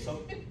of you.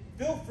 So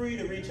feel free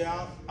to reach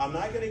out. I'm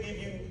not going to give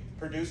you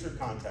producer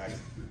contacts,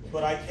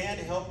 but I can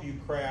help you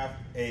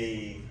craft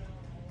a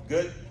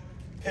good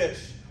pitch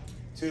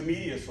to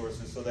media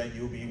sources so that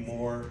you'll be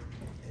more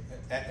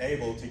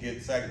able to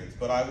get segments.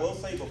 But I will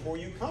say, before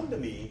you come to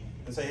me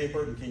and say, hey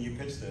Burton, can you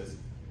pitch this?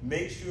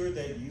 Make sure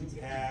that you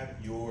have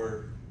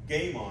your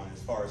game on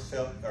as far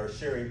as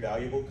sharing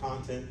valuable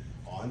content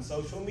on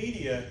social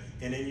media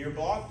and in your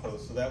blog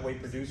posts, so that way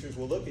producers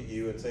will look at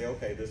you and say,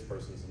 okay, this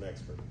person's an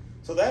expert.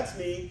 So that's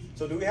me.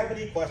 So do we have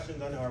any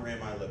questions? I know I ran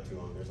my lip too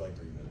long. There's like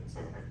 3 minutes. So.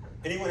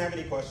 Anyone have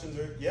any questions?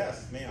 Or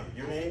yes, ma'am.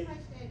 Your name? I have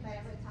a question, but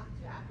I would talk to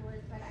you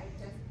afterwards. But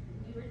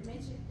you were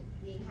mentioned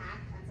being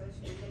hacked on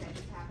social media. That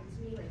just happened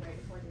to me like right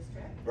before this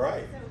trip.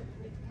 Right. So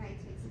can I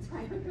take some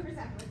time with yours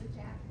after the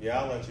chat? Yeah,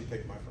 I'll let you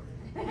pick my friend.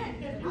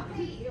 I'll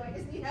pay you. I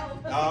just need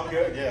help. Oh, I'm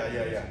good. Yeah.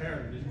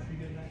 Karen, didn't she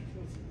get that?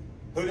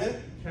 Who did?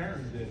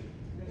 Karen did.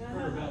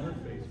 Heard about her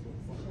Facebook.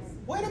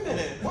 Wait a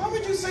minute. Why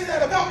would you say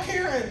that about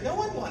Karen? No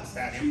one wants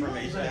that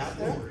information out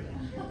there.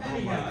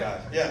 Oh my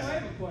gosh. Yes. I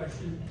have a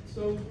question.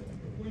 So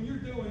when you're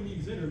doing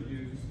these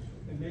interviews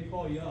and they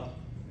call you up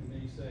and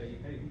they say,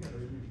 hey, we got to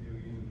interview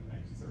you in the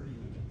next 30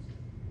 minutes,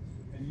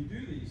 and you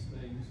do these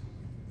things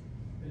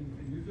and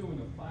you're doing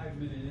a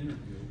 5-minute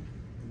interview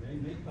and they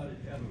may cut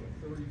it down to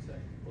a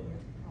 30-second clip.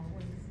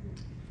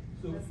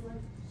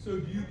 So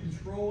do you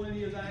control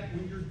any of that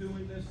when you're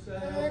doing this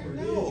setup? Heck or do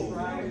no. you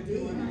try to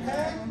do it?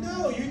 Heck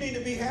no. You need to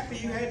be happy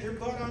you had your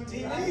butt on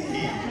TV.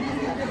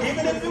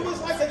 Even if it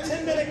was like a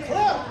 10-minute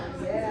clip.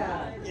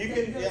 Yeah. You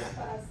can, yeah.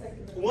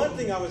 One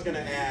thing I was going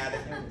to add,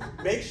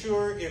 make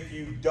sure if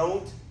you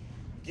don't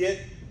get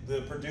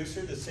the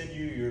producer to send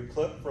you your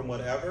clip from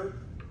whatever,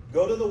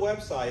 go to the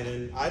website,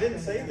 and I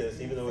didn't say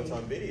this even though it's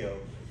on video,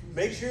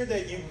 make sure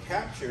that you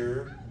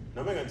capture, and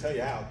I'm not going to tell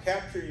you how,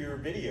 capture your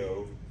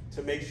video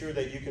to make sure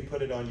that you can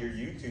put it on your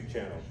YouTube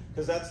channel.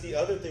 Because that's the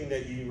other thing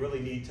that you really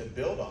need to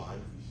build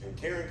on, and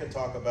Karen can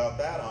talk about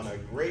that on a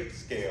great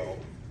scale.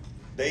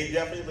 They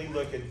definitely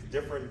look at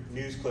different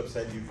news clips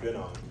that you've been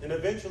on. And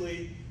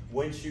eventually,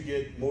 once you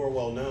get more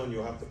well-known,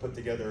 you'll have to put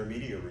together a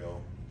media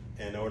reel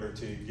in order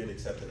to get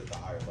accepted at the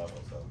higher level.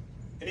 So,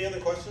 any other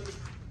questions?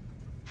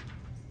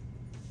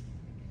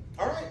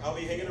 All right, I'll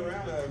be hanging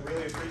around. I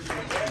really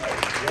appreciate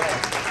that.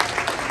 Yeah.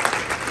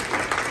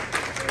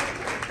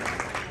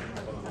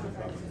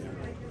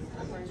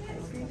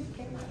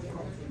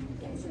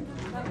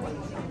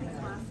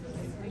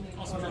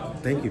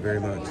 Thank you very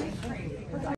much.